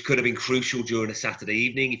 which could have been crucial during a Saturday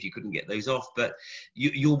evening if you couldn't get those off. But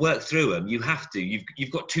you'll work through them. You have to.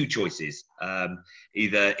 You've got two choices.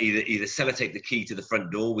 Either sellotape the key to the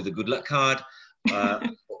front door with a good luck card,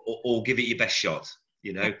 or give it your best shot.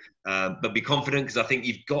 But be confident, because I think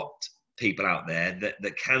you've got people out there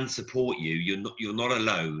that can support you. You're not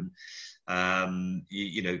alone.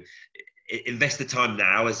 Invest the time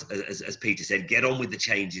now, as Peter said. Get on with the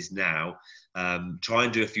changes now. Try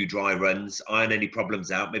and do a few dry runs, iron any problems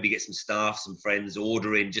out. Maybe get some staff, some friends,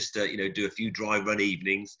 order in just to do a few dry run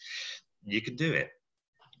evenings. You can do it.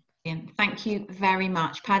 Thank you very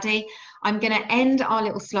much, Paddy. I'm going to end our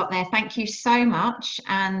little slot there. Thank you so much.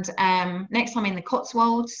 And next time in the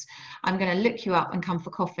Cotswolds, I'm going to look you up and come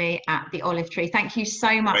for coffee at the Olive Tree. Thank you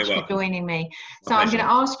so much for joining me. So I'm going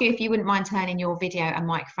to ask you if you wouldn't mind turning your video and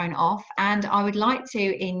microphone off. And I would like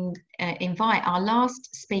to invite our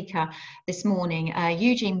last speaker this morning,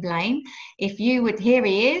 Eugene Blaine. If you would, here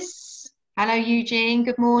he is. Hello, Eugene.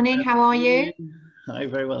 Good morning. How are you? Hi,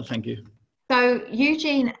 very well, thank you. So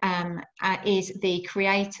Eugene is the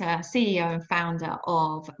creator, CEO and founder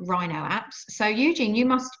of Rhino apps. So Eugene, it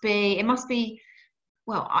must be,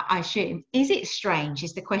 well, I assume, is it strange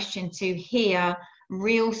is the question to hear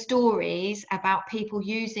real stories about people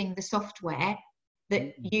using the software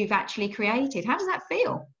that you've actually created? How does that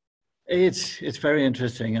feel? It's very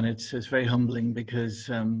interesting, and it's very humbling, because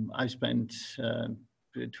I spent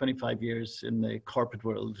 25 years in the corporate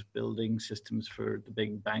world building systems for the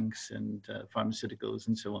big banks and pharmaceuticals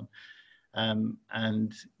and so on.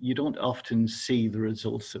 And you don't often see the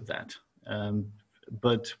results of that.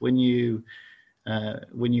 But when you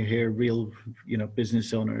hear real,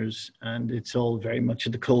 business owners, and it's all very much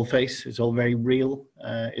at the coalface, it's all very real.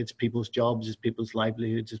 It's people's jobs, it's people's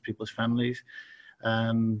livelihoods, it's people's families.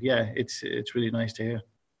 It's really nice to hear.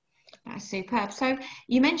 That's superb. So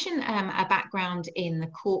you mentioned a background in the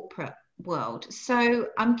corporate world. So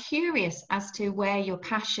I'm curious as to where your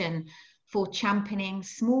passion for championing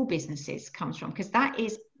small businesses comes from, because that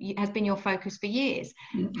has been your focus for years.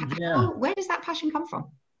 Where does that passion come from?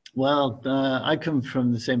 Well, I come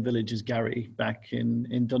from the same village as Gary back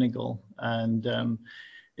in Donegal, and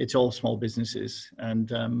it's all small businesses.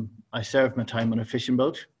 And I served my time on a fishing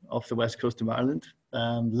boat off the west coast of Ireland,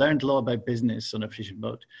 learned a lot about business on a fishing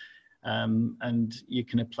boat. And you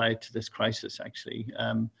can apply it to this crisis, actually.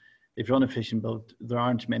 If you're on a fishing boat, there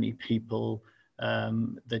aren't many people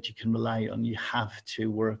that you can rely on. You have to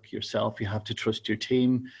work yourself. You have to trust your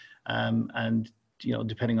team. And,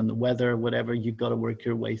 depending on the weather, whatever, you've got to work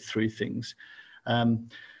your way through things.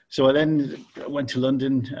 So I then went to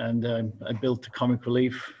London, and I built the comic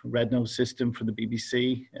relief red nose system for the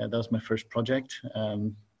BBC. That was my first project.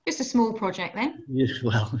 Just a small project then? Yeah,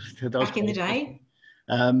 well, that was back in the day.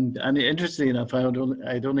 And interestingly enough, I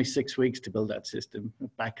had only 6 weeks to build that system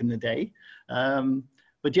back in the day.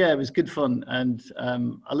 But yeah, it was good fun, and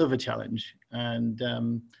I love a challenge. And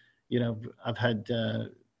I've had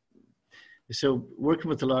so working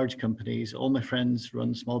with the large companies. All my friends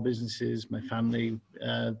run small businesses. My family,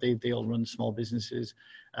 they all run small businesses.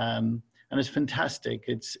 And and it's fantastic.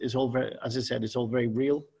 It's all very, as I said, it's all very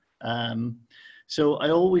real. So I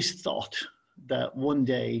always thought that one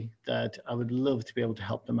day that I would love to be able to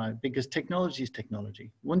help them out, because technology is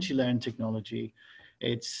technology. Once you learn technology,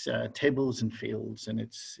 it's tables and fields, and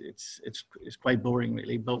it's quite boring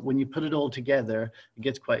really. But when you put it all together, it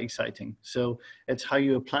gets quite exciting. So it's how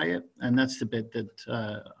you apply it, and that's the bit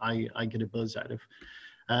that I get a buzz out of.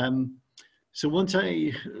 So once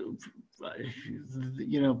you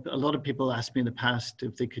know, a lot of people asked me in the past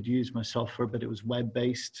if they could use my software, but it was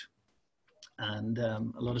web-based. And a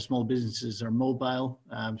lot of small businesses are mobile.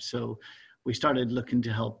 So we started looking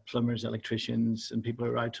to help plumbers, electricians, and people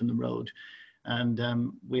who are out on the road. And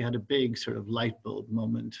we had a big sort of light bulb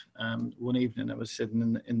moment. One evening I was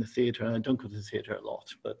sitting in the theatre, and I don't go to the theatre a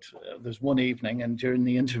lot, but there's one evening, and during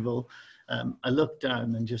the interval, I looked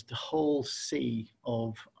down and just the whole sea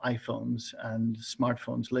of iPhones and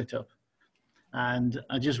smartphones lit up. And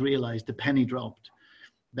I just realized the penny dropped,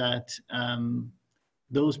 that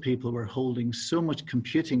those people were holding so much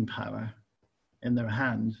computing power in their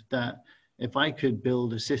hand that if I could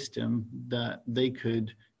build a system that they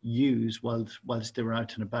could use whilst they were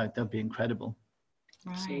out and about, that'd be incredible.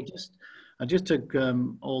 Right. So I just took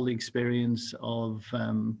all the experience of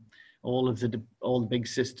all the big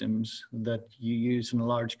systems that you use in a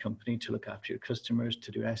large company to look after your customers,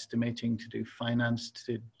 to do estimating, to do finance,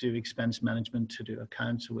 to do expense management, to do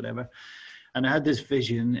accounts or whatever. And I had this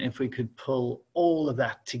vision, if we could pull all of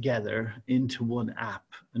that together into one app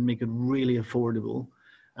and make it really affordable,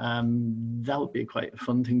 that would be quite a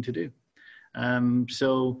fun thing to do.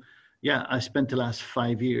 So yeah, I spent the last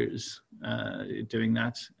 5 years doing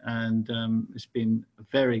that, and it's been a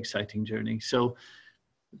very exciting journey. So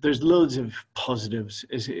there's loads of positives.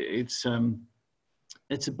 It's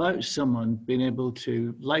about someone being able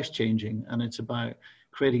to, life's changing, and it's about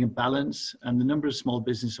creating a balance. And the number of small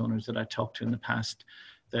business owners that I talked to in the past,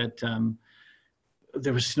 that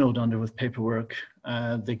they were snowed under with paperwork.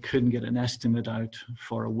 They couldn't get an estimate out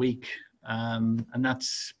for a week. And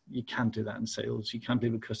you can't do that in sales. You can't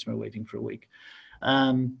leave a customer waiting for a week.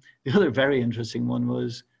 The other very interesting one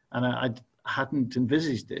was, and I hadn't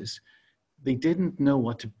envisaged this, they didn't know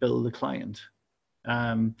what to bill the client.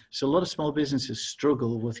 So a lot of small businesses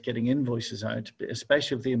struggle with getting invoices out,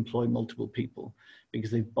 especially if they employ multiple people, because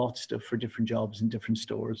they've bought stuff for different jobs in different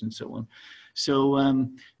stores and so on. So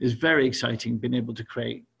it's very exciting being able to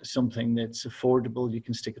create something that's affordable. You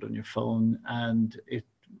can stick it on your phone, and it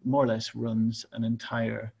more or less runs an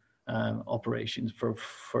entire operation for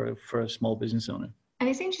a small business owner. And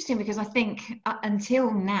it's interesting because I think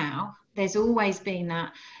until now, there's always been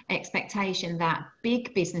that expectation that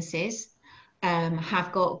big businesses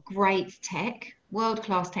have got great tech,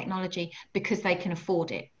 world-class technology, because they can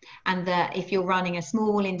afford it. And that if you're running a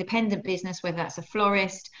small independent business, whether that's a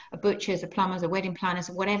florist, a butcher's, a plumber's, a wedding planners,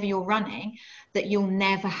 whatever you're running, that you'll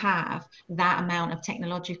never have that amount of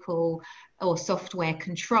technological or software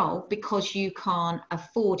control because you can't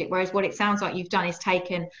afford it. Whereas what it sounds like you've done is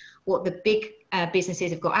taken what the big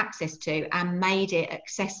businesses have got access to and made it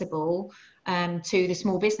accessible to the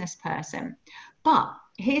small business person. But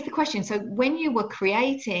here's the question. So when you were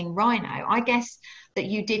creating Rhino, I guess that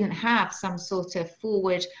you didn't have some sort of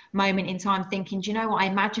forward moment in time thinking, do you know what, I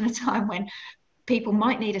imagine a time when people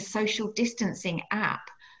might need a social distancing app.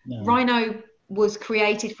 No. Rhino was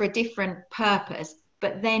created for a different purpose,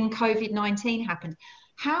 but then COVID-19 happened.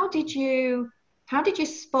 How did you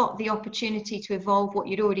spot the opportunity to evolve what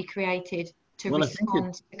you'd already created to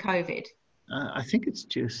respond to COVID? I think it's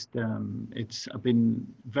just, I've been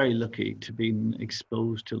very lucky to be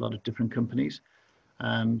exposed to a lot of different companies.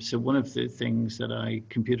 So one of the things that I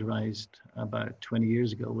computerized about 20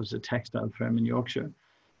 years ago was a textile firm in Yorkshire,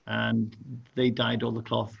 and they dyed all the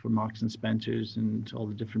cloth for Marks and Spencer's and all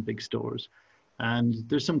the different big stores. And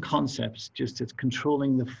there's some concepts, just it's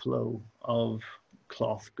controlling the flow of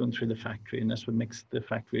cloth going through the factory, and that's what makes the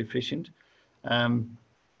factory efficient.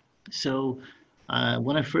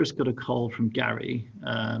 When I first got a call from Gary,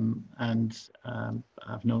 and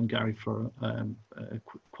I've known Gary for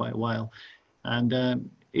quite a while, and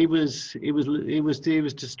he was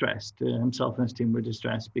distressed. Himself and his team were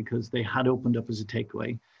distressed because they had opened up as a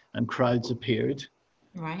takeaway, and crowds appeared,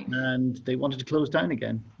 right? And they wanted to close down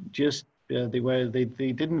again. Just they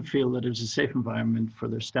didn't feel that it was a safe environment for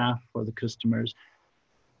their staff or the customers.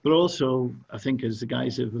 But also, I think, as the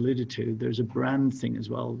guys have alluded to, there's a brand thing as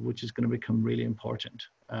well, which is going to become really important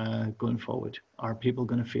going forward. Are people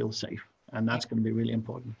going to feel safe? And that's going to be really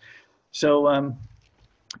important. So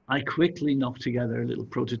I quickly knocked together a little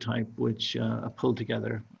prototype, which I pulled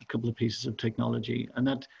together a couple of pieces of technology.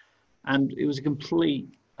 And it was a complete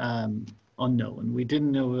unknown. We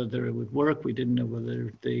didn't know whether it would work. We didn't know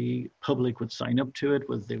whether the public would sign up to it,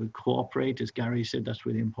 whether they would cooperate. As Gary said, that's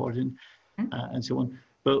really important, and so on.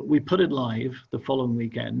 But we put it live the following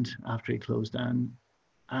weekend after he closed down.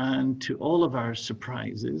 And to all of our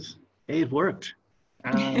surprises, it worked.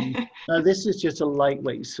 Now, this is just a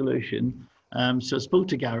lightweight solution. So I spoke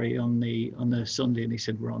to Gary on the Sunday, and he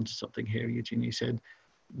said, we're on to something here, Eugene. He said,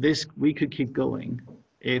 we could keep going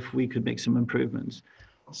if we could make some improvements.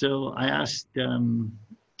 So I asked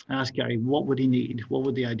Gary, what would he need? What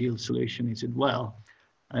would the ideal solution? He said, well,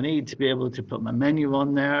 I need to be able to put my menu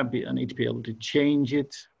on there. I need to be able to change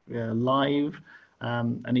it live.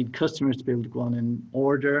 I need customers to be able to go on and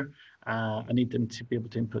order. I need them to be able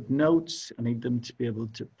to input notes. I need them to be able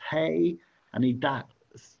to pay. I need that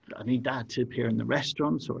to appear in the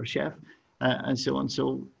restaurants or a chef, and so on.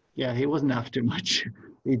 So yeah, he wasn't after much.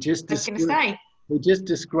 He just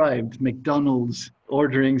described McDonald's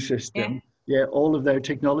ordering system. Yeah, all of their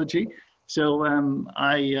technology. So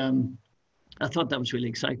I thought that was really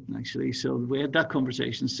exciting, actually. So we had that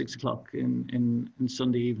conversation 6 o'clock in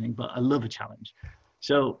Sunday evening, but I love a challenge.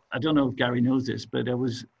 So I don't know if Gary knows this, but I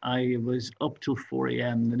was up till 4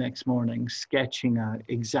 a.m. the next morning sketching out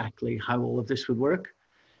exactly how all of this would work.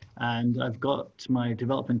 And I've got my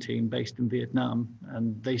development team based in Vietnam,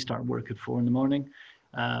 and they start work at 4 in the morning.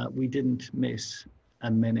 We didn't miss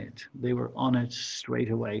a minute. They were on it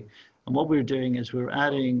straight away. And what we're doing is we're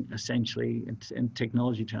adding, essentially, in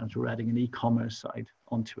technology terms, we're adding an e-commerce site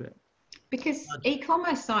onto it. Because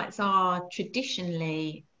e-commerce sites are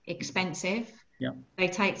traditionally expensive. Yeah. They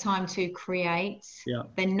take time to create. Yeah.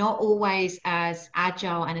 They're not always as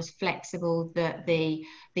agile and as flexible that the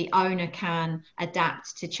owner can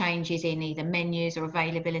adapt to changes in either menus or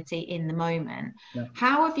availability in the moment. Yeah.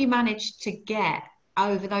 How have you managed to get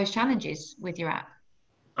over those challenges with your app?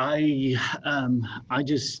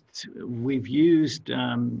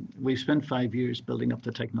 We've spent 5 years building up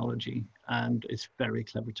the technology, and it's very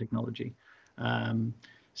clever technology.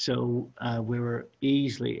 So we were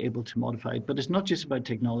easily able to modify it. But it's not just about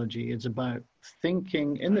technology, it's about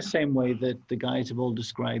thinking in the same way that the guys have all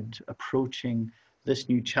described approaching this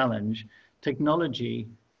new challenge. Technology,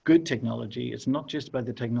 good technology, it's not just about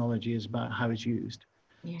the technology, it's about how it's used.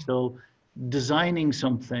 Yeah. So designing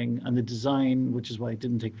something, and the design, which is why it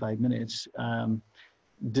didn't take 5 minutes,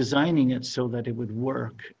 designing it so that it would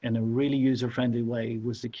work in a really user-friendly way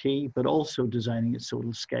was the key, but also designing it so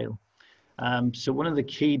it'll scale. So one of the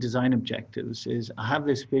key design objectives is I have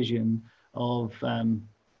this vision of,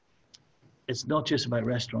 it's not just about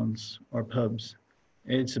restaurants or pubs.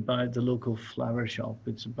 It's about the local flower shop.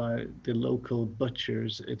 It's about the local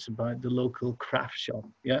butchers. It's about the local craft shop.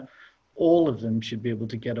 Yeah. All of them should be able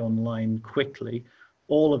to get online quickly.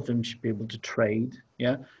 All of them should be able to trade.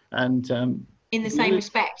 Yeah. And in the same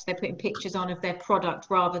respect, they're putting pictures on of their product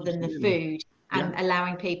rather than the food, and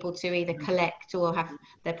allowing people to either collect or have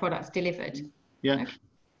their products delivered. Yeah. Okay.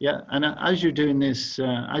 Yeah. And as you're doing this,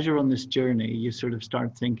 as you're on this journey, you sort of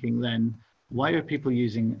start thinking then, why are people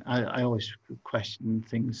using, I always question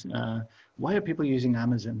things, why are people using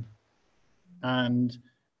Amazon? And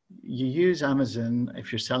you use Amazon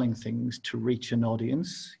if you're selling things to reach an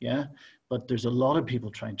audience, yeah? But there's a lot of people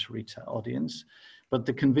trying to reach that audience. But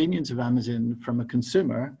the convenience of Amazon from a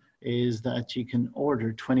consumer is that you can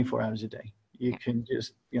order 24 hours a day. You can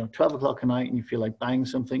just, 12 o'clock at night and you feel like buying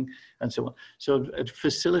something and so on. So it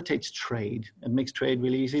facilitates trade. It makes trade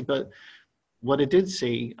really easy. But what I did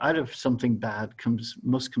see, out of something bad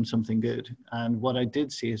must come something good. And what I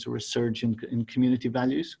did see is a resurgence in community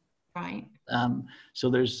values. Right. So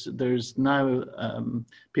there's now,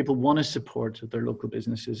 people want to support their local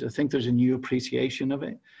businesses. I think there's a new appreciation of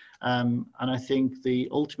it. And I think the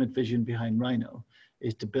ultimate vision behind Rhino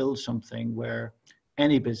is to build something where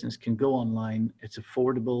any business can go online. It's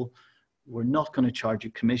affordable. We're not going to charge a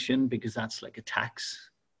commission because that's like a tax.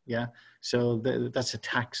 Yeah. So that's a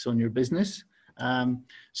tax on your business.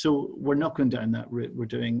 So we're not going down that route. We're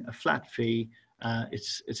doing a flat fee.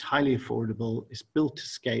 It's highly affordable. It's built to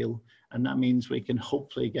scale. And that means we can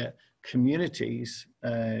hopefully get communities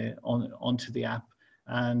onto the app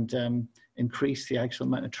and increase the actual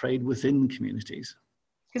amount of trade within communities.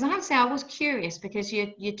 Because I have to say, I was curious because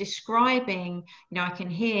you're describing, I can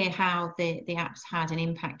hear how the app's had an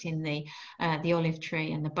impact in the Olive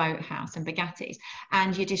Tree and the Boathouse and Bagattis,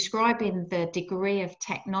 and you're describing the degree of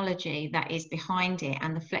technology that is behind it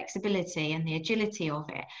and the flexibility and the agility of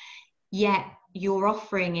it. Yet you're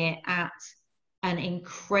offering it at an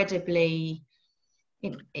incredibly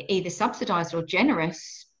either subsidised or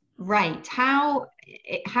generous rate. How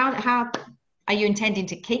are you intending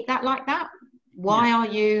to keep that like that? Why are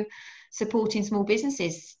you supporting small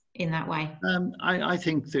businesses in that way? I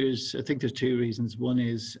think there's two reasons. One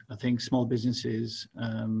is, I think small businesses,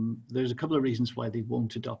 there's a couple of reasons why they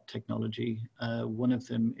won't adopt technology. One of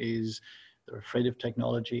them is they're afraid of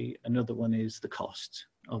technology. Another one is the cost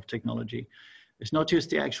of technology. It's not just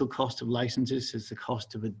the actual cost of licenses, it's the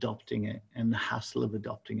cost of adopting it and the hassle of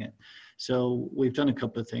adopting it. So we've done a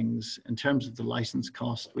couple of things. In terms of the license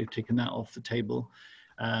cost, we've taken that off the table.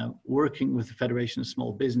 Working with the Federation of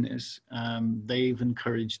Small Business, they've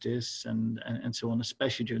encouraged us and so on,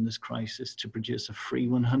 especially during this crisis, to produce a free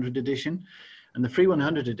 100 edition. And the free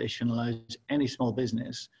 100 edition allows any small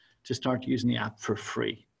business to start using the app for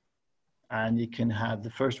free. And you can have the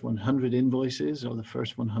first 100 invoices or the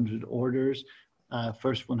first 100 orders,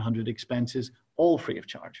 first 100 expenses, all free of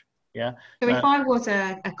charge. Yeah. So if I was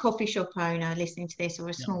a coffee shop owner listening to this, or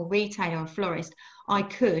a small retailer or florist, I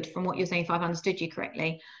could, from what you're saying, if I've understood you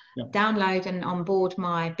correctly, download and onboard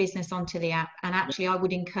my business onto the app, and actually I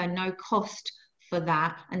would incur no cost for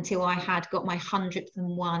that until I had got my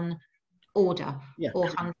 101 order or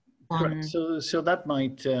 101. Correct. So that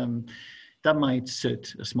might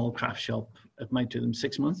suit a small craft shop. It might do them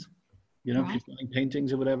 6 months. You know, if you're selling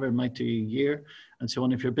paintings or whatever, it might do a year, and so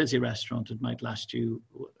on. If you're a busy restaurant, it might last you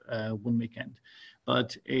 1 weekend.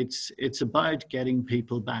 But it's about getting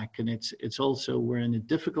people back, and it's also, we're in a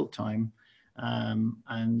difficult time,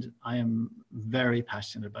 and I am very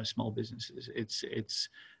passionate about small businesses. It's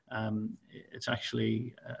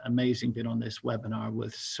actually amazing being on this webinar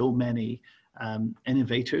with so many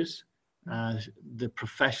innovators, the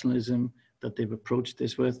professionalism that they've approached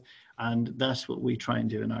this with, and that's what we try and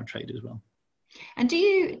do in our trade as well. And do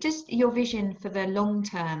you, just your vision for the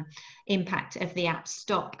long-term impact of the app,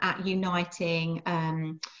 stop at uniting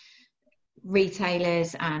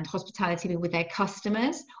retailers and hospitality with their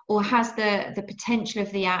customers, or has the potential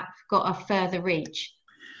of the app got a further reach?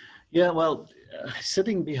 Yeah, well,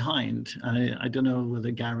 sitting behind, I don't know whether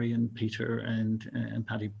Gary and Peter and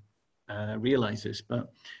Paddy realize this,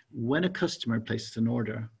 but when a customer places an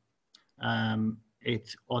order,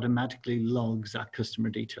 it automatically logs that customer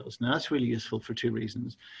details. Now that's really useful for two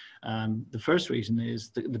reasons. The first reason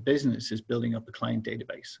is the business is building up a client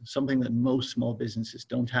database, something that most small businesses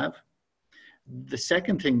don't have. The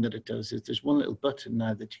second thing that it does is there's one little button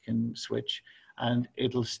now that you can switch, and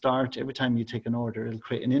it'll start, every time you take an order, it'll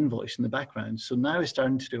create an invoice in the background. So now it's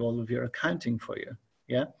starting to do all of your accounting for you.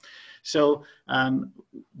 Yeah. So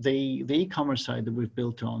the e-commerce side that we've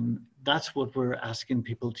built on, that's what we're asking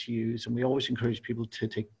people to use. And we always encourage people to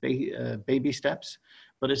take baby steps,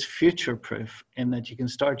 but it's future proof in that you can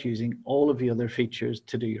start using all of the other features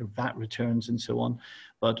to do your VAT returns and so on.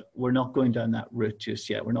 But we're not going down that route just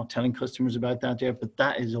yet. We're not telling customers about that yet, but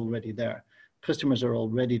that is already there. Customers are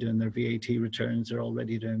already doing their VAT returns. They're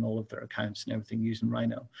already doing all of their accounts and everything using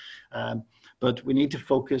Rhino. But we need to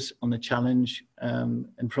focus on the challenge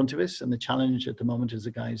in front of us. And the challenge at the moment, as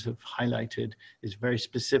the guys have highlighted, is very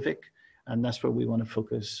specific. And that's where we want to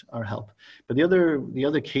focus our help. But the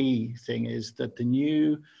other key thing is that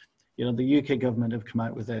the UK government have come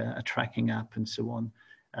out with a tracking app and so on.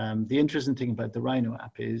 The interesting thing about the Rhino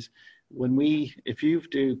app is, if you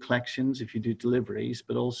do collections, if you do deliveries,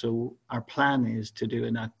 but also our plan is to do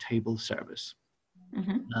an at-table service.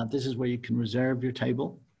 Mm-hmm. This is where you can reserve your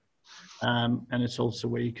table, and it's also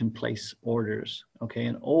where you can place orders. Okay,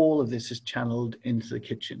 and all of this is channeled into the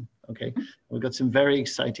kitchen. Okay, we've got some very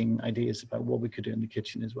exciting ideas about what we could do in the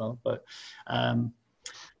kitchen as well. But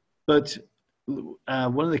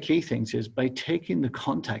one of the key things is, by taking the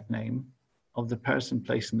contact name of the person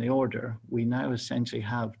placing the order, we now essentially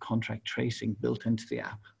have contract tracing built into the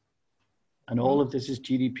app. And all of this is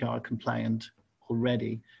GDPR compliant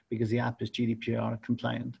already, because the app is GDPR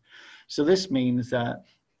compliant. So this means that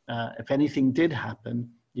if anything did happen,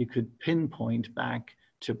 you could pinpoint back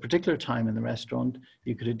to a particular time in the restaurant.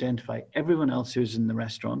 You could identify everyone else who's in the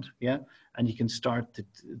restaurant, yeah, and you can start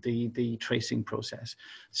the tracing process.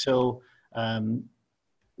 So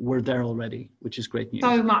we're there already, which is great news.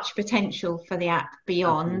 So much potential for the app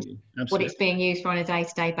beyond Absolutely. what it's being used for on a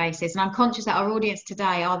day-to-day basis. And I'm conscious that our audience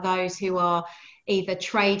today are those who are either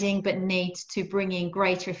trading but need to bring in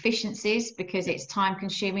greater efficiencies because it's time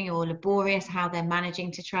consuming or laborious how they're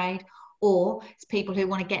managing to trade, or it's people who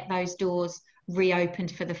want to get those doors reopened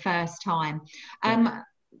for the first time.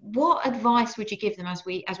 What advice would you give them as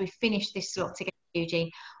we finish this slot together, Eugene?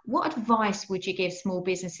 What advice would you give small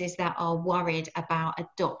businesses that are worried about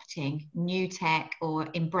adopting new tech or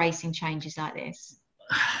embracing changes like this?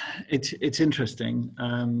 It's interesting.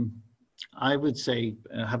 I would say,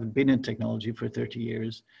 having been in technology for 30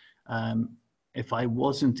 years, if I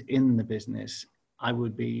wasn't in the business, I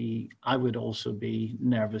would also be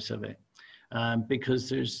nervous of it. because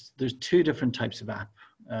there's two different types of app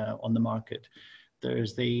on the market.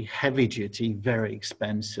 There's the heavy duty, very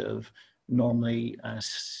expensive, normally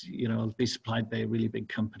it'll be supplied by a really big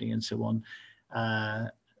company and so on,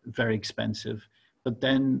 very expensive. But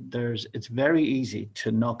then it's very easy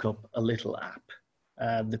to knock up a little app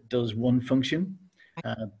that does one function,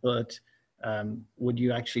 but would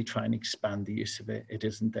you actually try and expand the use of it? It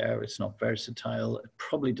isn't there. It's not versatile. It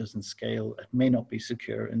probably doesn't scale. It may not be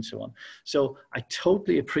secure and so on. So I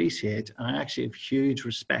totally appreciate, and I actually have huge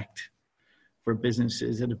respect for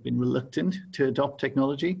businesses that have been reluctant to adopt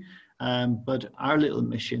technology. But our little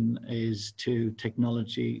mission is to take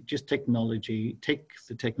the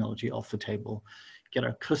technology off the table, get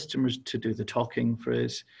our customers to do the talking for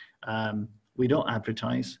us. We don't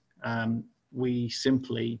advertise. We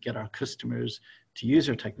simply get our customers to use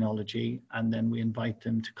our technology, and then we invite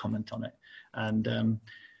them to comment on it. And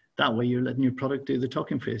that way you're letting your product do the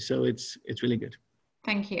talking for you. So it's really good.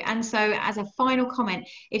 Thank you. And so as a final comment,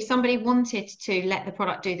 if somebody wanted to let the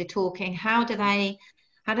product do the talking, how do they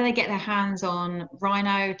get their hands on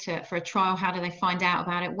Rhino for a trial? How do they find out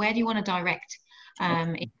about it? Where do you want to direct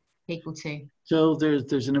people to? So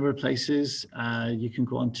there's a number of places. You can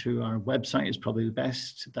go onto our website, is probably the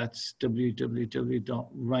best. That's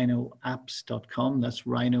www.rhinoapps.com. That's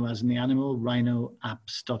Rhino as in the animal,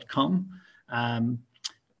 rhinoapps.com. On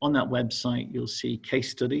that website, you'll see case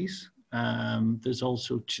studies. There's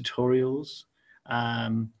also tutorials,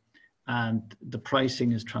 and the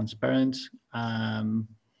pricing is transparent. And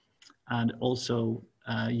also,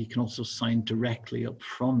 you can also sign directly up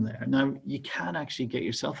from there. Now, you can actually get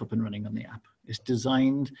yourself up and running on the app. It's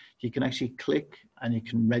designed, you can actually click and you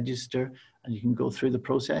can register and you can go through the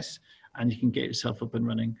process and you can get yourself up and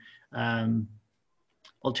running.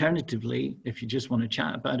 Alternatively, if you just want to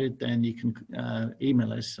chat about it, then you can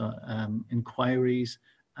email us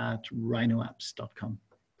inquiries@rhinoapps.com.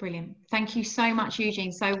 Brilliant. Thank you so much,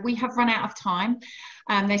 Eugene. So we have run out of time.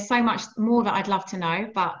 There's so much more that I'd love to know,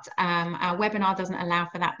 but our webinar doesn't allow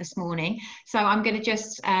for that this morning. So I'm going to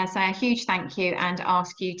just say a huge thank you and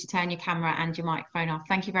ask you to turn your camera and your microphone off.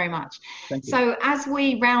 Thank you very much. Thank you. So as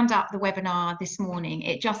we round up the webinar this morning,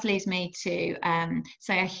 it just leaves me to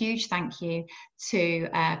say a huge thank you to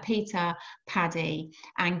Peter, Paddy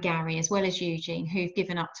and Gary, as well as Eugene, who've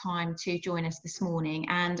given up time to join us this morning.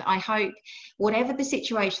 And I hope whatever the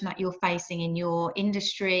situation that you're facing in your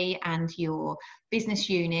industry and your business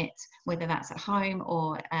unit, whether that's at home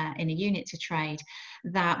or in a unit to trade,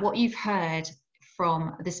 that what you've heard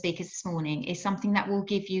from the speakers this morning is something that will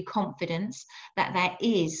give you confidence that there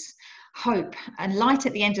is hope and light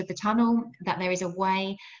at the end of the tunnel, that there is a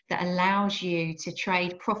way that allows you to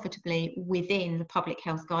trade profitably within the public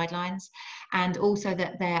health guidelines, and also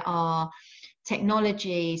that there are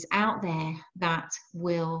technologies out there that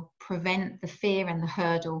will prevent the fear and the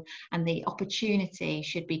hurdle, and the opportunity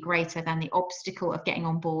should be greater than the obstacle of getting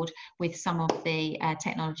on board with some of the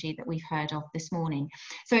technology that we've heard of this morning.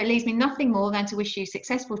 So it leaves me nothing more than to wish you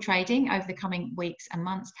successful trading over the coming weeks and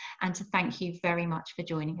months, and to thank you very much for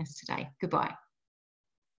joining us today. Goodbye.